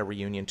Airplane is they had a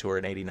reunion tour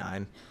in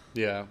 '89.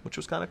 Yeah, which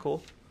was kind of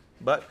cool.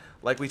 But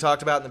like we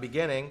talked about in the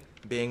beginning,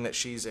 being that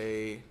she's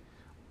a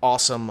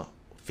awesome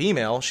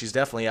female, she's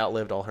definitely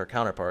outlived all her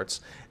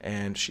counterparts,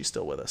 and she's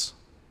still with us.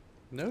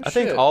 No shit. I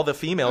think all the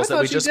females that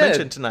we just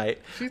mentioned tonight.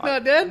 She's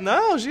not dead?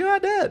 No, she's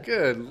not dead.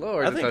 Good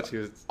Lord. I thought she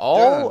was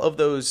all done. of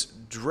those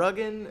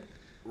drugging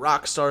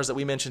rock stars that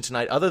we mentioned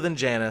tonight, other than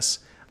Janis,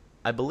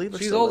 I believe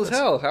she's old as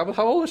hell.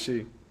 How old is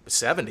she?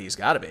 70's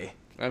got to be.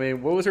 I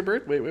mean, what was her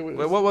birthday? Wait,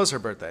 what was her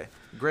birthday?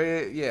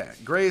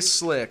 Grace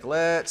Slick.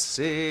 Let's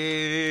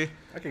see.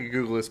 I can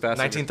Google this fast.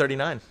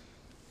 1939.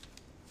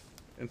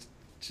 And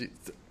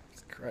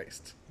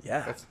Christ.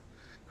 Yeah. That's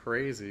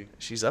crazy.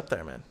 She's up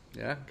there, man.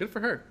 Yeah, good for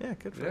her. Yeah,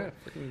 good for her.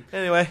 Freaking,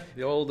 anyway.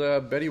 The old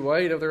Betty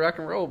White of the rock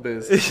and roll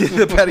biz.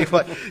 The Betty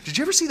White. Did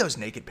you ever see those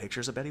naked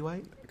pictures of Betty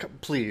White?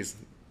 Please.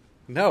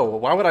 No.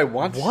 Why would I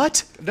want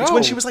What? No. It's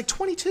when she was like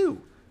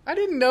 22. I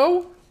didn't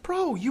know.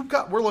 Bro,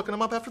 we're looking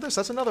them up after this.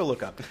 That's another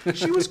look up.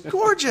 She was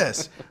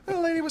gorgeous. That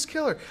lady was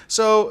killer.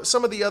 So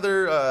some of the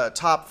other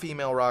top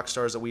female rock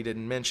stars that we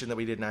didn't mention, that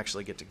we didn't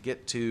actually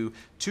get to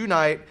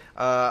tonight,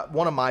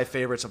 one of my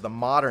favorites of the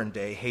modern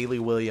day, Hayley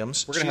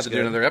Williams. We're going to have to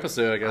do another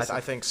episode, I guess. I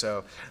think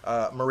so.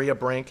 Maria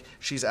Brink,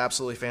 she's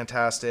absolutely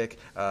fantastic.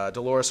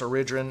 Dolores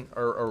O'Riordan?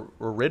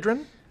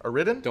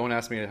 Don't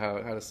ask me how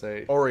to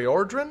say.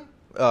 O'Riordan?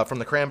 From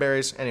the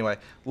Cranberries. Anyway,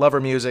 love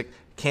her music.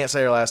 Can't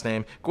say her last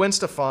name. Gwen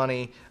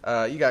Stefani.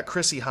 You got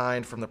Chrissy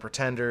Hind from The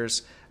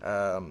Pretenders.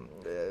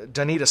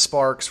 Donita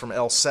Sparks from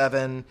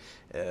L7.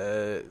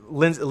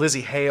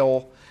 Lizzie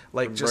Hale.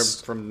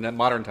 From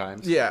modern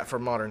times. Yeah,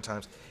 from modern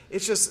times.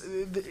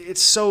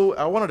 It's so.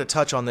 I wanted to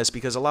touch on this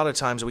because a lot of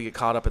times we get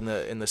caught up in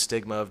the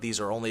stigma of this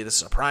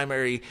is a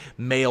primary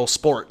male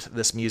sport,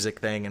 this music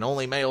thing, and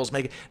only males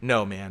make it.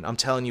 No, man, I'm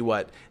telling you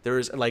what. There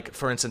is, like,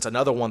 for instance,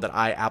 another one that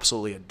I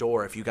absolutely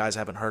adore. If you guys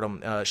haven't heard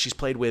them, she's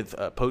played with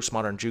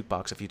Postmodern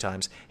Jukebox a few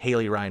times.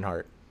 Haley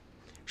Reinhart.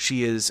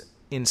 She is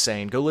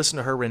insane. Go listen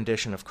to her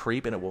rendition of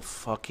Creep, and it will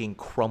fucking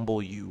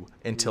crumble you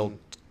until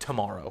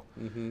tomorrow.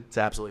 Mm-hmm. It's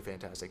absolutely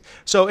fantastic.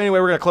 So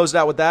anyway, we're going to close it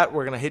out with that.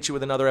 We're going to hit you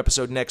with another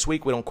episode next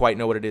week. We don't quite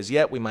know what it is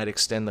yet. We might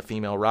extend the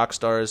female rock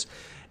stars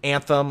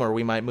anthem, or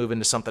we might move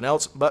into something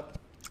else. But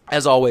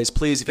as always,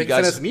 please, if you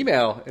guys send us an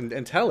email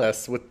and tell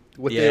us what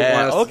what they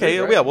want us to Okay.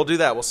 do, right? Yeah, we'll do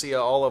that. We'll see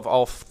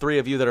all three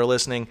of you that are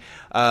listening.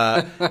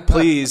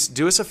 Please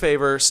do us a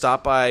favor.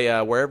 Stop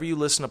by wherever you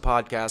listen to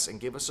podcasts and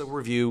give us a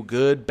review.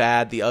 Good,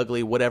 bad, the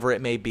ugly, whatever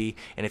it may be.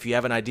 And if you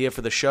have an idea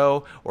for the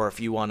show, or if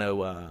you want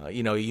to,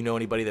 you know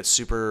anybody that's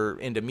super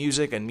into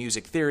music and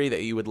music theory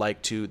that would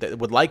like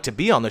to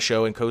be on the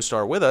show and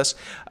co-star with us,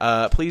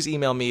 please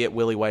email me at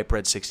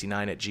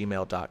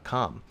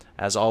willywhitebread69@gmail.com.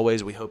 As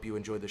always, we hope you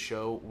enjoyed the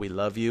show. We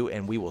love you,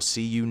 and we will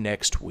see you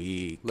next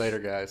week. Later,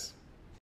 guys.